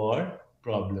look for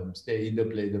problems. They either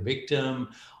play the victim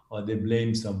or they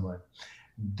blame someone.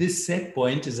 This set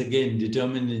point is again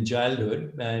determined in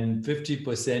childhood, and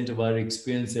 50% of our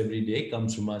experience every day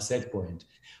comes from our set point.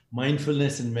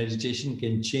 Mindfulness and meditation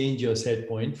can change your set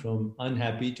point from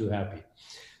unhappy to happy.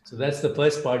 So that's the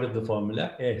first part of the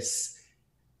formula, S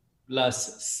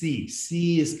plus C.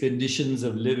 C is conditions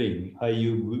of living. Are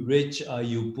you rich? Are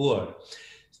you poor?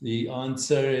 The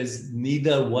answer is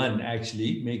neither one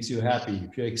actually makes you happy.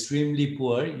 If you're extremely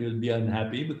poor, you'll be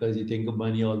unhappy because you think of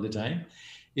money all the time.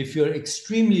 If you're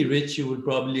extremely rich, you will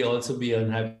probably also be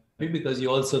unhappy because you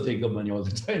also think of money all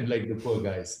the time, like the poor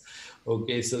guys.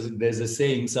 Okay, so there's a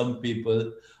saying, some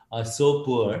people are so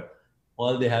poor,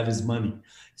 all they have is money.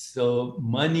 So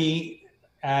money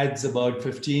adds about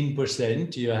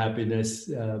 15% to your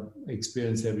happiness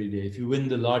experience every day. If you win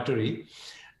the lottery,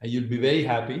 you'll be very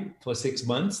happy for 6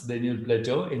 months, then you'll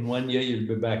plateau. In 1 year, you'll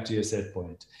be back to your set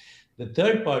point. The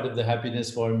third part of the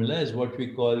happiness formula is what we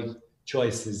call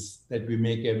choices that we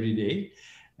make every day.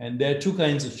 And there are two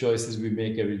kinds of choices we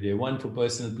make every day. One for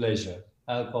personal pleasure,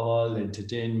 alcohol,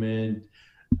 entertainment,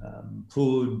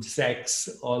 food, sex,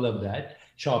 all of that,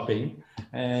 shopping.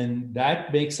 And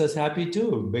that makes us happy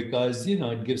too, because,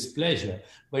 it gives pleasure.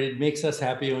 But it makes us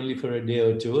happy only for a day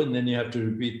or two, and then you have to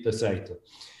repeat the cycle.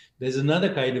 There's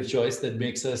another kind of choice that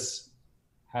makes us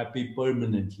happy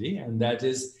permanently, and that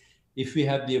is if we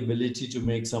have the ability to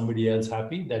make somebody else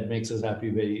happy, that makes us happy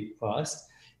very fast.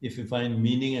 If we find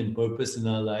meaning and purpose in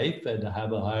our life and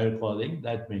have a higher calling,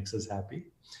 that makes us happy.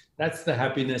 That's the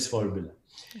happiness formula.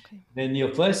 Okay. Then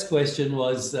your first question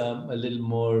was a little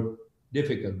more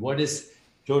difficult. What is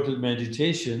total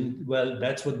meditation? Well,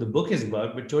 that's what the book is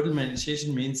about, but total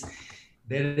meditation means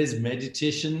there is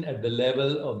meditation at the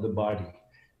level of the body.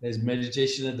 There's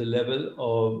meditation at the level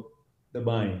of the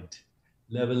mind,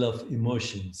 level of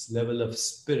emotions, level of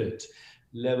spirit,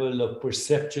 level of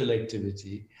perceptual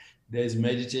activity. There's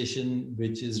meditation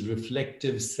which is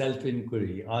reflective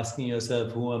self-inquiry, asking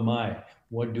yourself, who am I?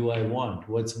 What do I want?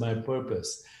 What's my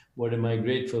purpose? What am I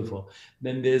grateful for?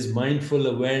 Then there's mindful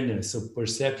awareness of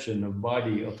perception, of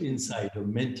body, of insight, of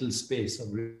mental space,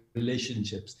 of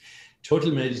relationships.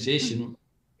 Total meditation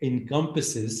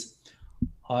encompasses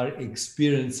our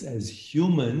experience as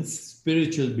humans,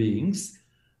 spiritual beings,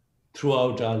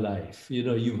 throughout our life.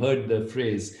 You've heard the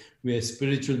phrase, we are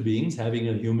spiritual beings having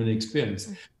a human experience.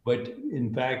 But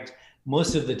in fact,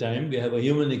 most of the time we have a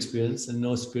human experience and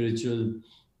no spiritual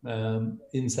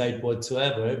insight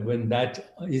whatsoever, when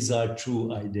that is our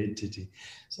true identity.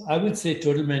 So I would say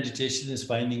total meditation is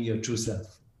finding your true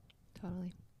self.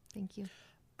 Totally. Thank you.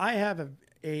 I have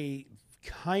a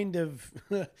kind of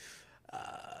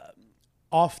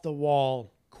off the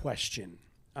wall question.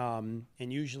 And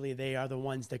usually they are the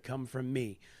ones that come from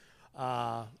me,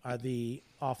 are the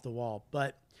off the wall.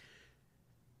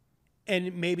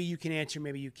 And maybe you can answer,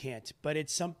 maybe you can't. But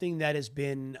it's something that has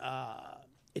been,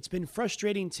 it's been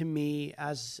frustrating to me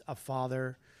as a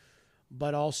father,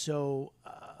 but also,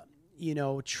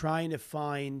 trying to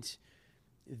find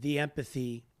the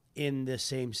empathy in the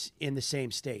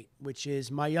same state, which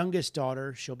is my youngest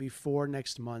daughter. She'll be 4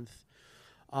 next month.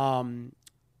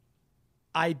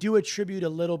 I do attribute a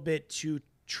little bit to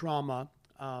trauma.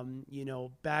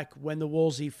 Back when the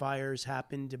Woolsey fires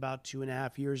happened about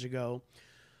 2.5 years ago,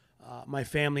 my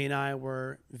family and I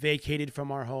were vacated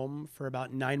from our home for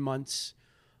about 9 months.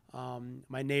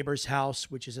 My neighbor's house,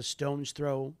 which is a stone's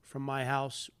throw from my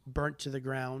house, burnt to the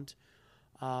ground.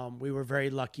 We were very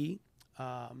lucky,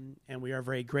 and we are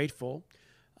very grateful.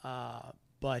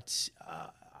 But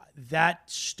that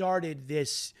started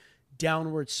this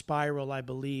downward spiral, I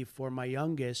believe, for my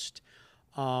youngest,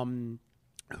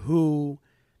 who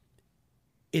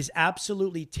is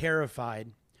absolutely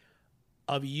terrified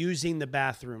of using the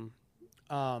bathroom,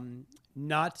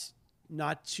 not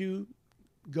to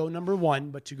go number 1,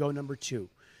 but to go number 2.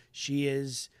 She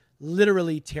is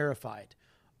literally terrified.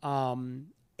 And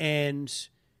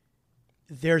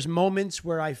there's moments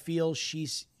where I feel she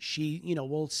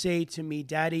will say to me,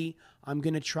 Daddy, I'm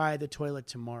going to try the toilet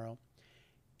tomorrow.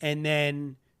 And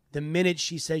then the minute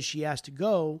she says she has to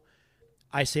go,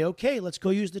 I say, okay, let's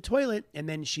go use the toilet. And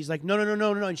then she's like, no.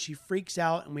 And she freaks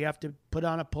out and we have to put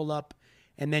on a pull-up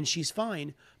and then she's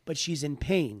fine, but she's in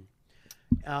pain.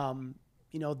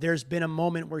 There's been a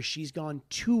moment where she's gone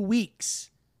 2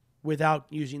 weeks without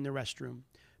using the restroom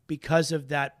because of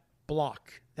that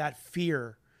block, that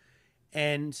fear.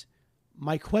 And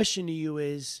my question to you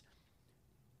is,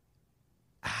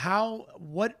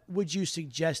 what would you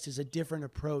suggest is a different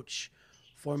approach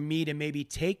for me to maybe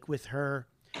take with her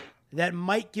that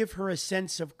might give her a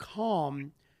sense of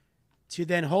calm to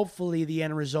then hopefully the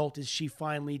end result is she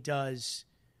finally does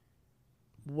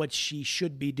what she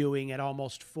should be doing at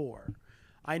almost 4?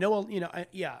 I know,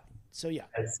 yeah. So yeah,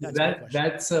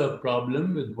 that's a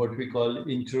problem with what we call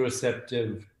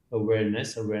interoceptive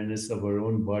awareness of our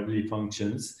own bodily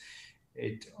functions.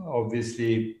 It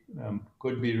obviously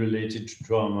could be related to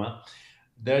trauma.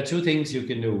 There are two things you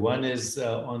can do. One is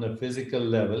on a physical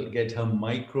level, get her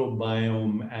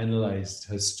microbiome analyzed,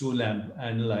 her stool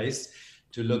analyzed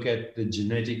to look at the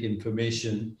genetic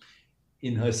information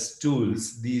in her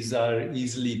stools. These are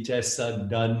easily, tests are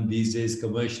done these days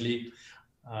commercially.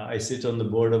 I sit on the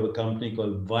board of a company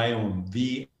called Viome,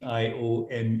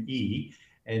 Viome,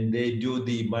 and they do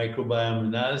the microbiome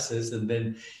analysis, and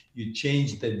then you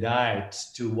change the diet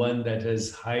to one that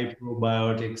has high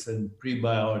probiotics and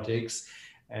prebiotics,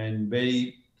 and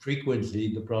very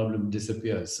frequently the problem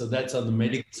disappears. So that's on the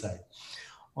medical side.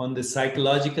 On the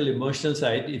psychological, emotional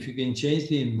side, if you can change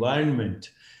the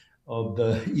environment of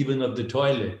even of the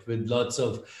toilet with lots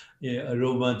of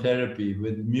aromatherapy,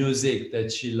 with music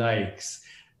that she likes,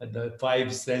 the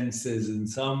five senses in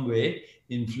some way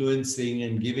influencing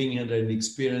and giving her an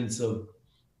experience of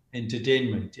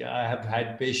entertainment. Yeah, I have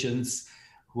had patients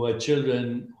who are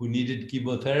children who needed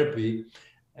chemotherapy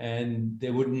and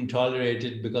they wouldn't tolerate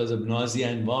it because of nausea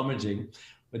and vomiting.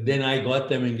 But then I got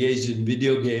them engaged in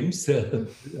video games,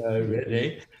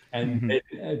 Renee, and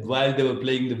while they were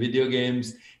playing the video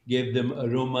games, gave them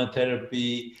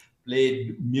aromatherapy,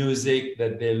 played music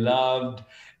that they loved,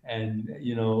 and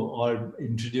or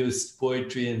introduced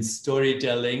poetry and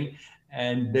storytelling,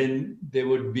 and then they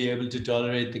would be able to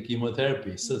tolerate the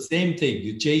chemotherapy. So same thing,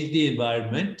 you change the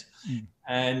environment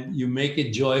and you make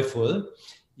it joyful,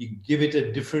 you give it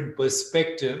a different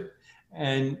perspective,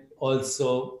 and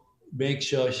also make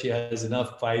sure she has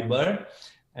enough fiber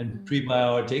and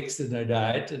prebiotics in her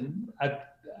diet. And I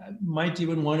might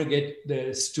even want to get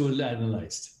the stool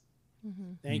analyzed.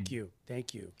 Thank you.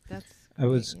 That's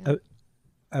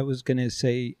I was going to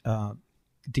say,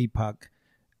 Deepak,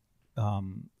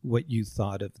 what you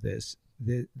thought of this.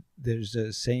 There's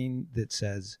a saying that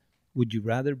says, would you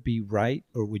rather be right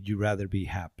or would you rather be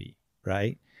happy,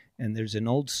 right? And there's an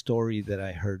old story that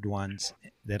I heard once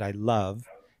that I love.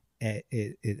 A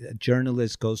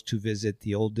journalist goes to visit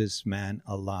the oldest man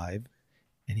alive,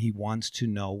 and he wants to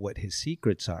know what his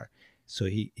secrets are. So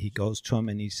he goes to him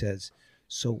and he says,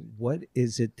 so what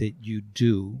is it that you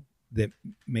do that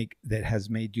has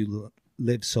made you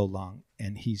live so long?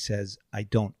 And he says, I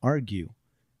don't argue.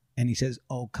 And he says,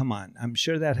 oh, come on, I'm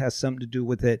sure that has something to do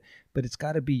with it, but it's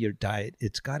got to be your diet,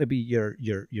 it's got to be your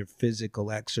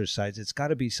physical exercise, it's got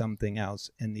to be something else.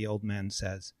 And the old man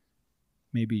says,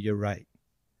 maybe you're right.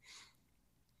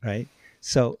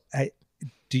 So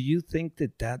do you think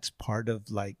that that's part of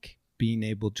like being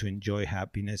able to enjoy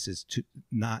happiness, is to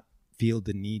not feel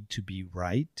the need to be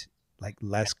right, like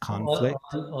less conflict?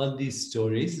 All these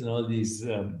stories and all these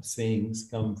sayings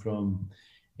come from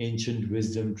ancient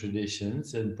wisdom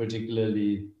traditions, and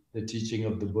particularly the teaching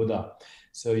of the Buddha.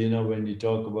 So, when you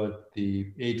talk about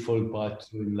the Eightfold Path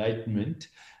to Enlightenment,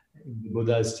 the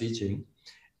Buddha's teaching,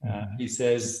 he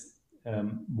says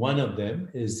one of them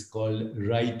is called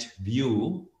right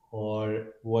view,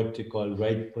 or what you call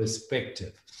right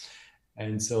perspective.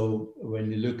 And so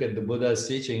when you look at the Buddha's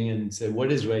teaching and say,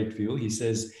 what is right view? He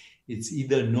says, it's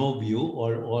either no view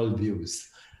or all views.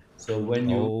 So when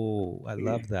I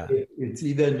love that. It's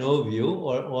either no view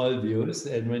or all views.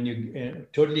 And when you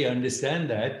totally understand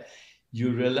that,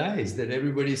 you realize that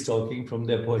everybody's talking from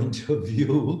their point of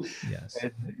view. Yes.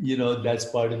 And, that's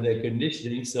part of their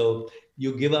conditioning. So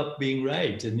you give up being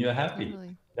right and you're happy.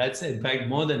 Totally. That's, in fact,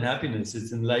 more than happiness.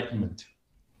 It's enlightenment.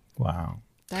 Wow.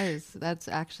 That's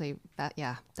actually that.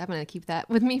 Yeah, I'm going to keep that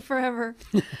with me forever.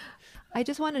 I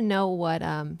just want to know what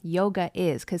yoga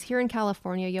is, because here in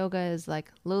California, yoga is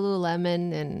like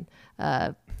Lululemon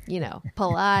and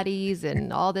Pilates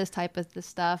and all this type of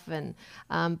stuff. And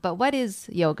but what is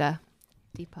yoga,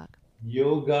 Deepak?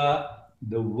 Yoga,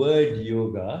 the word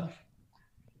yoga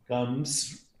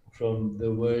comes from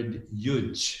the word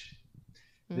yuj.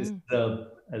 This is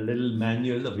a little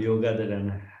manual of yoga that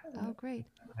I'm great.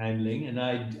 handling, and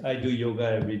I do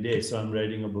yoga every day, so I'm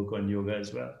writing a book on yoga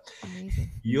as well.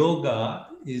 Amazing. Yoga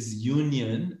is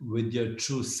union with your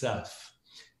true self.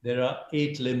 There are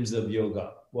 8 limbs of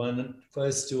yoga.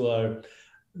 First two are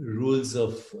rules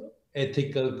of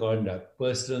ethical conduct,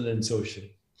 personal and social.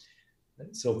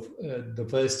 So the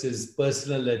first is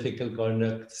personal ethical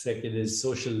conduct. Second is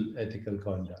social ethical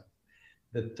conduct.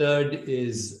 The third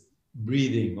is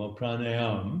breathing or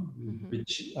pranayama,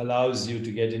 which allows you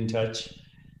to get in touch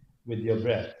with your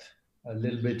breath. A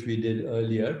little bit we did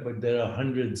earlier, but there are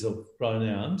hundreds of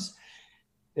pranayams.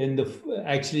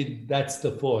 Actually, that's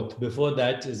the fourth. Before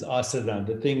that is asana,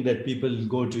 the thing that people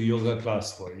go to yoga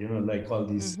class for, like all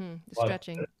these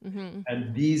stretching.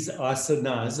 And these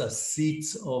asanas are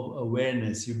seats of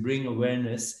awareness. You bring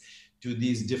awareness to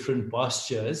these different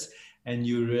postures, and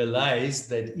you realize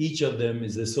that each of them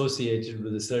is associated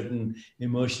with a certain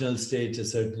emotional state, a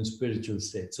certain spiritual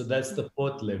state. So that's the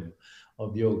fourth level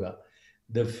of yoga.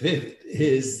 The fifth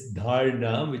is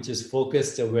dharana, which is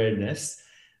focused awareness.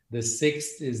 The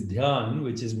sixth is dhyan,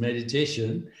 which is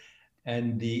meditation.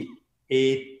 And the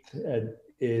eighth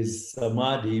is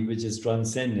samadhi, which is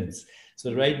transcendence.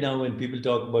 So right now, when people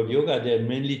talk about yoga, they're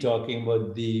mainly talking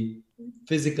about the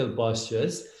physical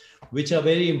postures, which are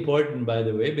very important, by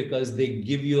the way, because they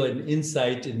give you an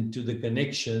insight into the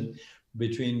connection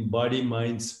between body,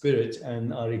 mind, spirit,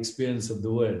 and our experience of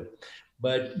the world.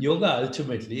 But yoga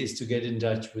ultimately is to get in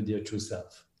touch with your true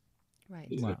self. Right.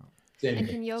 Wow. And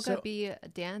can yoga be a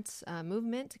dance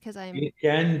movement? It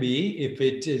can be if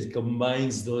it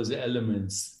combines those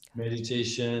elements: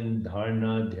 meditation,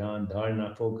 dharana, dhyan,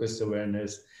 dharana, focused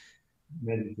awareness,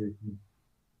 meditation,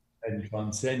 and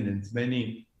transcendence.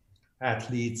 Many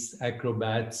athletes,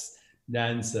 acrobats,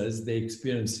 dancers, they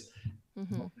experience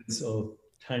moments of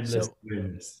timeless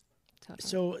awareness.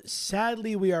 So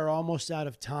sadly, we are almost out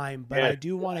of time, but I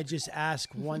do want to just ask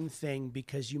one thing,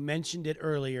 because you mentioned it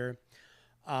earlier.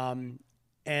 And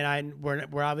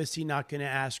we're obviously not going to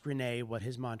ask Renee what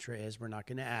his mantra is. We're not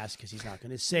going to ask because he's not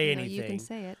going to say anything. You can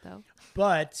say it, though.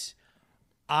 But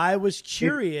I was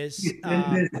curious.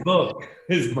 In this book,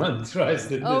 his mantra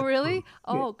is in Oh, really?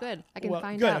 Oh, good. I can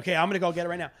find out. Okay, I'm going to go get it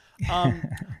right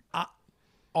now.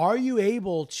 Are you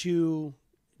able to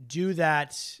do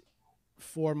that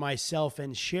for myself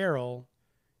and Cheryl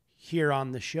here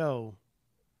on the show?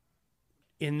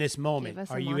 In this moment,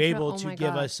 are you able to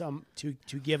give us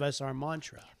to give us our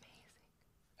mantra?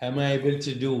 Am I able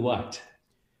to do what?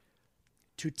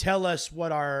 To tell us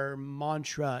what our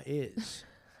mantra is,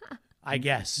 I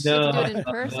guess. No, you can do it in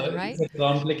person, right? It's a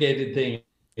complicated thing.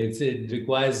 It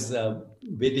requires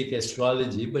Vedic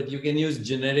astrology, but you can use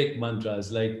generic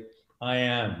mantras like I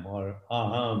am or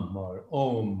aham or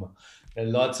om. There are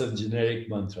lots of generic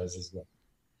mantras as well.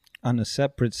 On a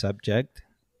separate subject,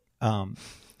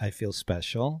 I feel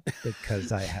special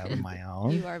because I have my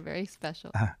own. You are very special.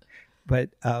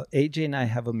 But AJ and I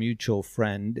have a mutual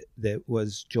friend that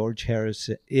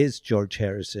is George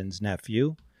Harrison's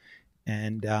nephew.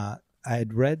 And I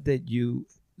had read that you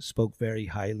spoke very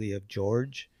highly of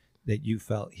George, that you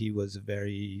felt he was a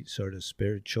very sort of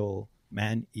spiritual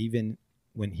man, even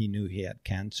when he knew he had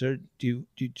cancer. Do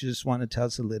you just want to tell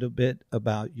us a little bit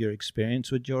about your experience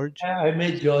with George? I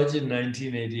met George in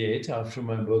 1988 after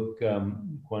my book,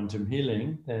 Quantum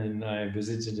Healing. And I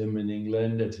visited him in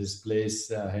England at his place,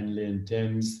 Henley and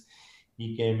Thames.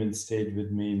 He came and stayed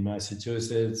with me in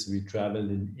Massachusetts. We traveled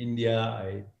in India.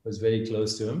 I was very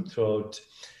close to him throughout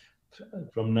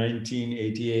from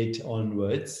 1988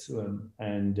 onwards,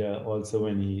 and also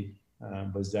when he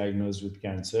was diagnosed with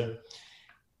cancer.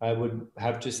 I would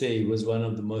have to say he was one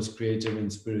of the most creative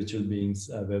and spiritual beings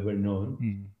I've ever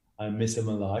known. I miss him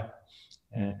a lot,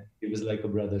 and he was like a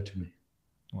brother to me.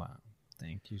 Wow.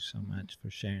 Thank you so much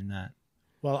for sharing that.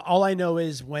 Well, all I know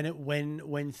is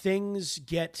when things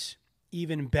get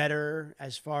even better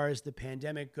as far as the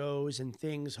pandemic goes and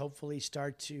things hopefully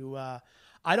start to,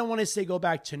 I don't want to say go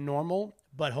back to normal,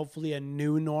 but hopefully a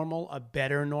new normal, a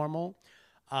better normal.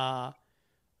 I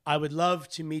would love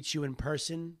to meet you in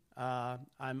person.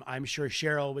 I'm sure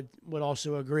Cheryl would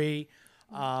also agree.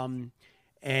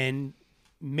 And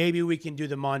maybe we can do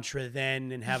the mantra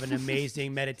then and have an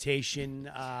amazing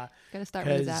meditation. Gotta start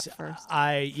with that first.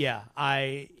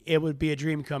 It would be a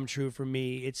dream come true for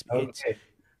me.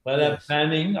 I'm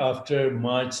planning after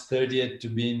March 30th to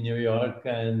be in New York,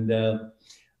 and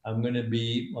I'm going to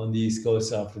be on the East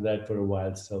Coast after that for a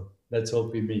while. So let's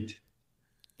hope we meet.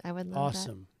 I would love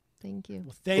awesome. That. Thank you.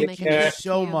 Well, thank you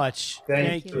so much.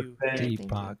 Thank you.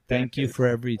 Deepak, thank you for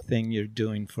everything you're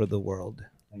doing for the world.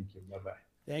 Thank you. Bye-bye.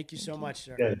 Thank you so much,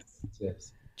 sir.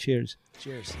 Yes. Cheers.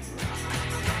 Cheers.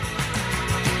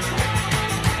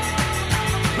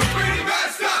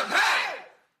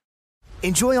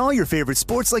 Enjoy all your favorite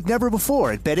sports like never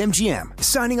before at BetMGM.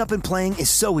 Signing up and playing is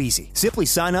so easy. Simply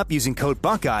sign up using code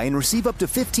Buckeye and receive up to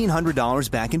 $1,500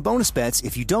 back in bonus bets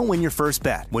if you don't win your first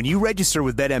bet. When you register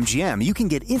with BetMGM, you can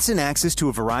get instant access to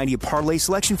a variety of parlay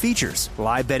selection features,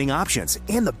 live betting options,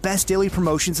 and the best daily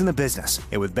promotions in the business.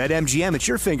 And with BetMGM at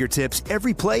your fingertips,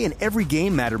 every play and every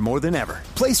game matter more than ever.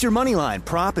 Place your moneyline,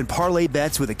 prop, and parlay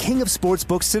bets with the king of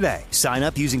sportsbooks today. Sign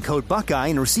up using code Buckeye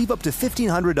and receive up to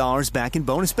 $1,500 back in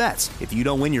bonus bets. If if you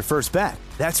don't win your first bet.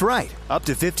 That's right, up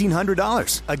to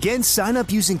 $1,500. Again, sign up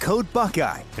using code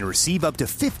Buckeye and receive up to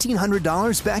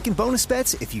 $1,500 back in bonus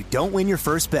bets if you don't win your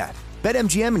first bet.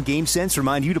 BetMGM and GameSense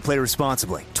remind you to play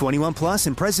responsibly. 21 plus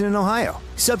and present in Ohio.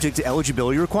 Subject to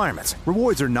eligibility requirements.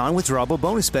 Rewards are non-withdrawable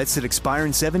bonus bets that expire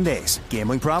in 7 days.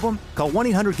 Gambling problem? Call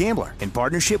 1-800-GAMBLER in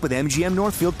partnership with MGM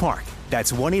Northfield Park.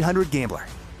 That's 1-800-GAMBLER.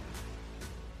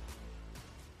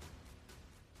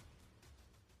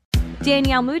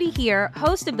 Danielle Moody here,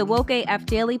 host of the Woke AF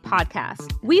Daily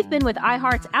podcast. We've been with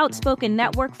iHeart's Outspoken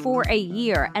Network for a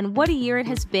year, and what a year it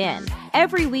has been.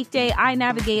 Every weekday, I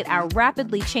navigate our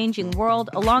rapidly changing world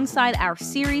alongside our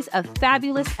series of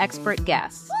fabulous expert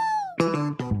guests.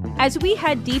 As we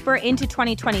head deeper into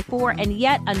 2024 and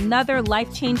yet another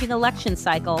life-changing election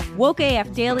cycle, Woke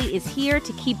AF Daily is here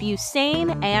to keep you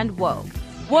sane and woke.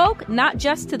 Woke not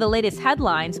just to the latest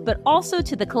headlines, but also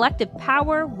to the collective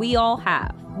power we all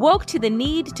have. Woke to the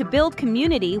need to build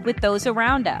community with those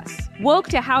around us. Woke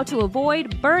to how to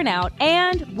avoid burnout,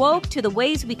 and woke to the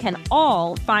ways we can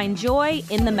all find joy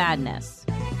in the madness.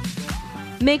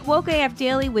 Make Woke AF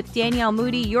Daily with Danielle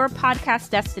Moody your podcast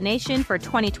destination for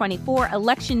 2024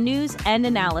 election news and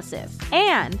analysis.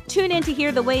 And tune in to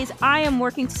hear the ways I am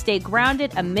working to stay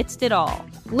grounded amidst it all.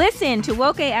 Listen to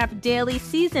Woke AF Daily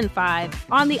Season 5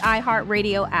 on the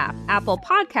iHeartRadio app, Apple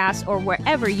Podcasts, or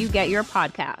wherever you get your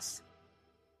podcasts.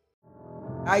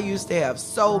 I used to have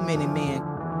so many men.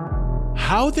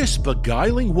 How this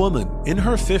beguiling woman in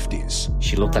her 50s,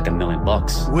 she looked like $1 million,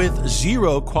 with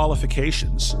zero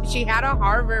qualifications, She had a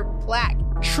Harvard plaque.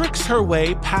 tricks her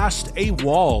way past a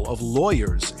wall of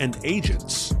lawyers and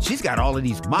agents. She's got all of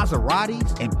these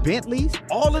Maseratis and Bentleys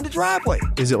all in the driveway.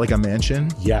 Is it like a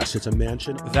mansion? Yes, it's a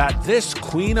mansion that this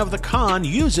queen of the con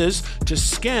uses to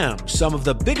scam some of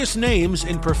the biggest names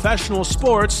in professional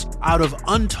sports out of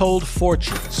untold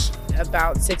fortunes.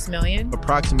 About $6 million.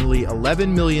 Approximately $11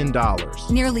 million.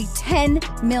 Nearly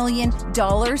 $10 million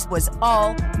was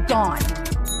all gone.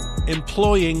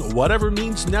 Employing whatever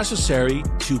means necessary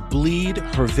to bleed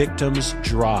her victims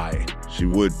dry. She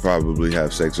would probably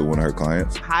have sex with one of her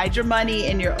clients. Hide your money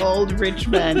in your old rich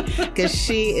man, because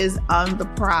she is on the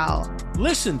prowl.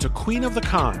 Listen to Queen of the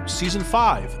Con, Season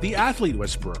 5, The Athlete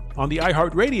Whisperer, on the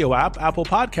iHeartRadio app, Apple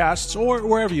Podcasts, or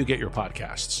wherever you get your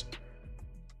podcasts.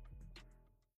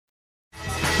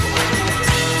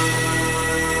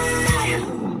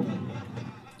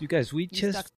 You guys, we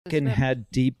just fucking had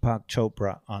Deepak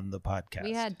Chopra on the podcast.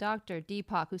 We had Dr.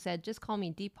 Deepak who said, just call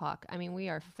me Deepak. I mean, we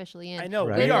are officially in. I know,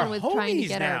 right? we are was homies trying to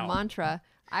get now. our mantra.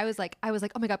 I was like,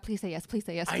 oh my God, please say yes, please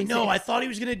say yes. I Please know. say I yes. thought he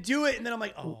was going to do it, and then I'm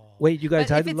like, oh. Wait, you guys,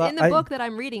 But if it's in the book that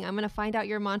I'm reading, I'm going to find out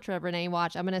your mantra, Renee.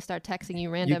 Watch, I'm going to start texting you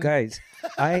random. You guys,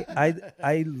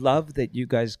 I love that you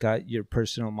guys got your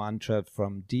personal mantra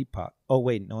from Deepak. Oh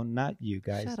wait, no, not you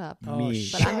guys. Shut up. Me.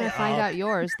 But I'm going to find out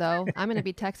yours, though. I'm going to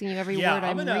be texting you every word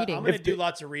I'm reading. I'm going to do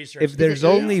lots of research. If there's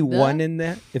only one in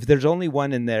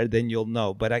there, then you'll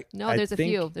know. But there's a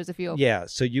few. There's a few. Yeah,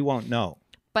 so you won't know.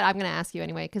 But I'm going to ask you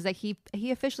anyway, because he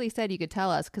officially said you could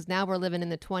tell us, because now we're living in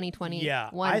the 2021 Yeah,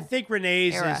 I think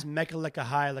Renee's era. is Mecca like a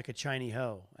high like a Chinese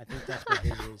hoe. I think that's what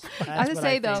his is. I was going to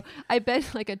say, though, I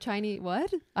bet like a Chinese,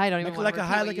 what? I don't even Mecca want like to a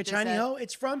repeat high what like you a just Chinese said. hoe.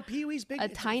 It's from Pee-wee's Big. A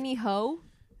tiny hoe?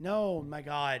 No, my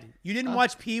God. You didn't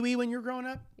watch Pee-wee when you were growing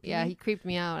up? Yeah, Pee-wee? he creeped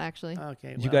me out, actually.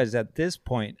 Okay. You guys, at this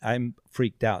point, I'm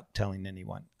freaked out telling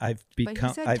anyone. I've become. But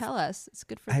he said, tell us. It's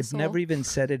good for the I've soul. never even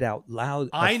said it out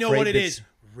loud. I know what it afraid is.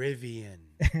 Rivian.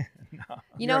 You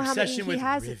Your know how many obsession he with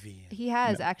has? Rivian. He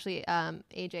has actually,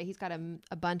 AJ. He's got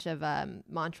a bunch of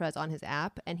mantras on his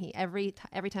app, and he every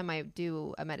time I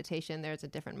do a meditation, there's a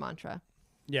different mantra.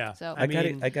 Yeah. So I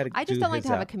gotta. I just do don't like his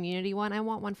to have a app. community one. I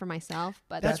want one for myself.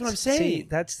 But That's what I'm saying. See,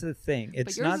 that's the thing.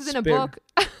 It's but yours not is in a book.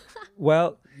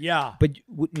 Well, yeah, but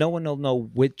no one will know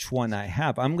which one I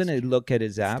have. I'm gonna look at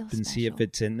his app and see if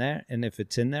it's in there, and if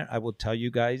it's in there, I will tell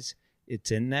you guys it's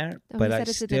in there. Oh, but he said I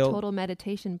it's still, in a total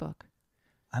meditation book.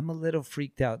 I'm a little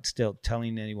freaked out still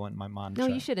telling anyone my mantra.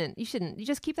 No, you shouldn't. You shouldn't. You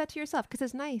just keep that to yourself because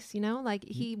it's nice, you know? Like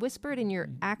he whispered in your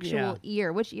actual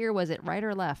ear. Which ear was it? Right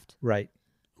or left? Right.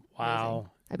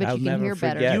 Wow. I bet I'll you can never hear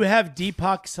better. forget. You have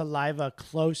Deepak saliva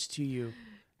close to you.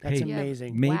 That's Hey,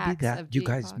 amazing. Maybe wax that of you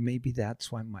guys. Deepak. Maybe that's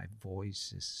why my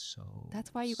voice is so.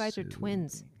 That's why you guys are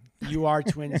twins. You are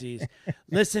twinsies.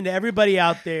 Listen to everybody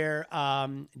out there.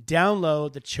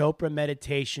 Download the Chopra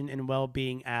Meditation and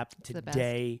Wellbeing app the best.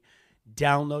 today.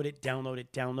 Download it, download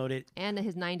it, download it. And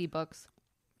his 90 books.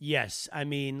 Yes. I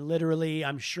mean, literally,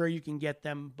 I'm sure you can get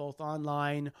them both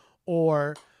online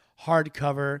or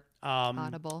hardcover.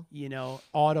 Audible. You know,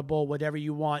 Audible, whatever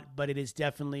you want, but it is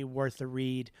definitely worth a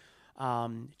read.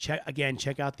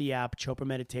 Check out the app, Chopra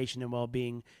Meditation and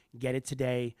Wellbeing. Get it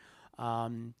today.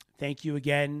 Thank you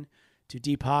again to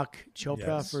Deepak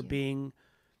Chopra for being,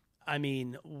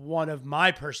 one of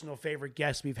my personal favorite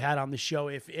guests we've had on the show,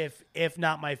 if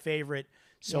not my favorite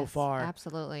so far.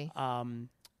 Absolutely. Also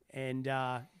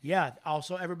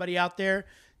everybody out there,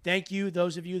 thank you.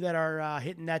 Those of you that are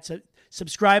hitting that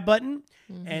subscribe button,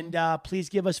 and please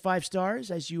give us 5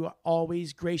 stars as you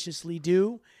always graciously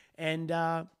do. And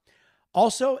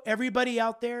also everybody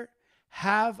out there,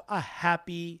 have a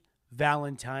happy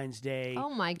Valentine's Day.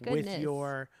 Oh my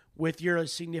goodness. With your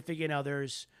significant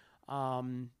others.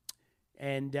 We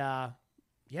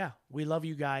love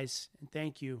you guys, and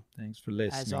thank you. Thanks for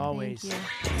listening. As always.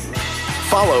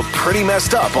 Follow Pretty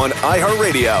Messed Up on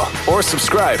iHeartRadio or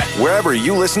subscribe wherever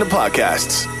you listen to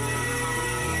podcasts.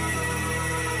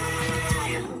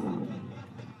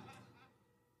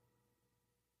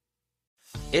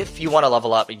 If you want to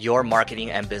level up your marketing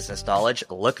and business knowledge,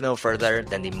 look no further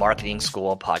than the Marketing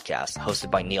School podcast, hosted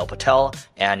by Neil Patel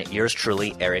and yours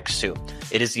truly, Eric Su.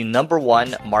 It is the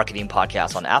 #1 marketing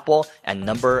podcast on Apple and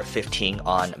number 15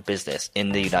 on business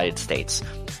in the United States.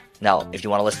 Now, if you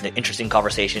want to listen to interesting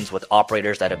conversations with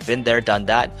operators that have been there, done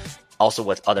that, also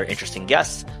with other interesting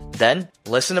guests, then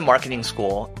listen to Marketing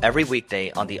School every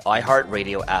weekday on the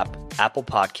iHeartRadio app, Apple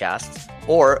Podcasts,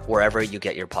 or wherever you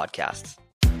get your podcasts.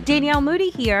 Danielle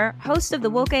Moody here, host of the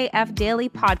Woke AF Daily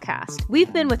podcast.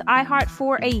 We've been with iHeart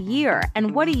for a year,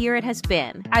 and what a year it has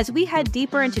been. As we head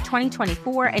deeper into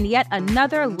 2024 and yet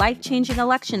another life-changing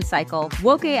election cycle,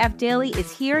 Woke AF Daily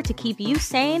is here to keep you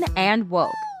sane and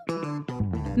woke.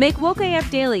 Make Woke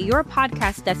AF Daily your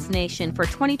podcast destination for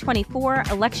 2024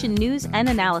 election news and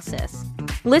analysis.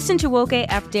 Listen to Woke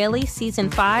AF Daily Season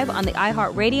 5 on the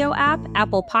iHeartRadio app,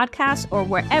 Apple Podcasts, or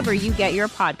wherever you get your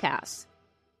podcasts.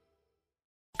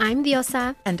 I'm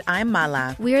Diosa. And I'm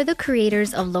Mala. We are the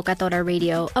creators of Locatora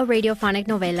Radio, a radiophonic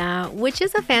novela, which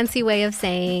is a fancy way of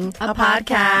saying a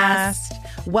podcast.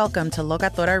 Welcome to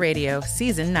Locatora Radio,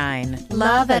 Season 9.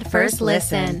 Love at first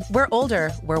listen. We're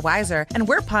older, we're wiser, and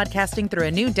we're podcasting through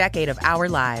a new decade of our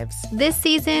lives. This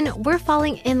season, we're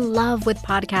falling in love with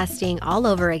podcasting all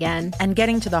over again. And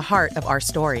getting to the heart of our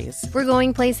stories. We're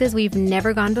going places we've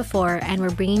never gone before, and we're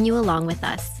bringing you along with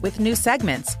us. With new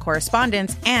segments,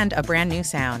 correspondence, and a brand new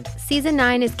sound. Season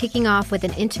 9 is kicking off with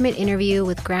an intimate interview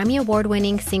with Grammy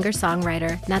Award-winning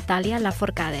singer-songwriter Natalia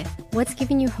Lafourcade. What's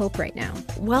giving you hope right now?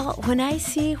 Well, when I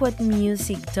see what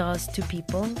music does to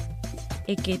people,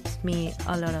 it gives me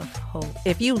a lot of hope.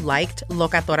 If you liked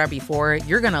Locatora before,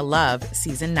 you're going to love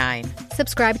Season 9.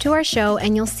 Subscribe to our show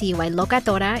and you'll see why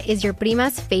Locatora is your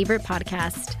prima's favorite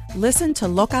podcast. Listen to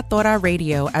Locatora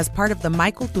Radio as part of the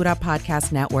My Cultura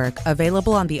Podcast Network,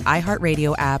 available on the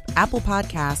iHeartRadio app, Apple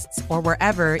Podcasts, or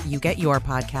wherever you get your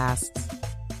podcasts.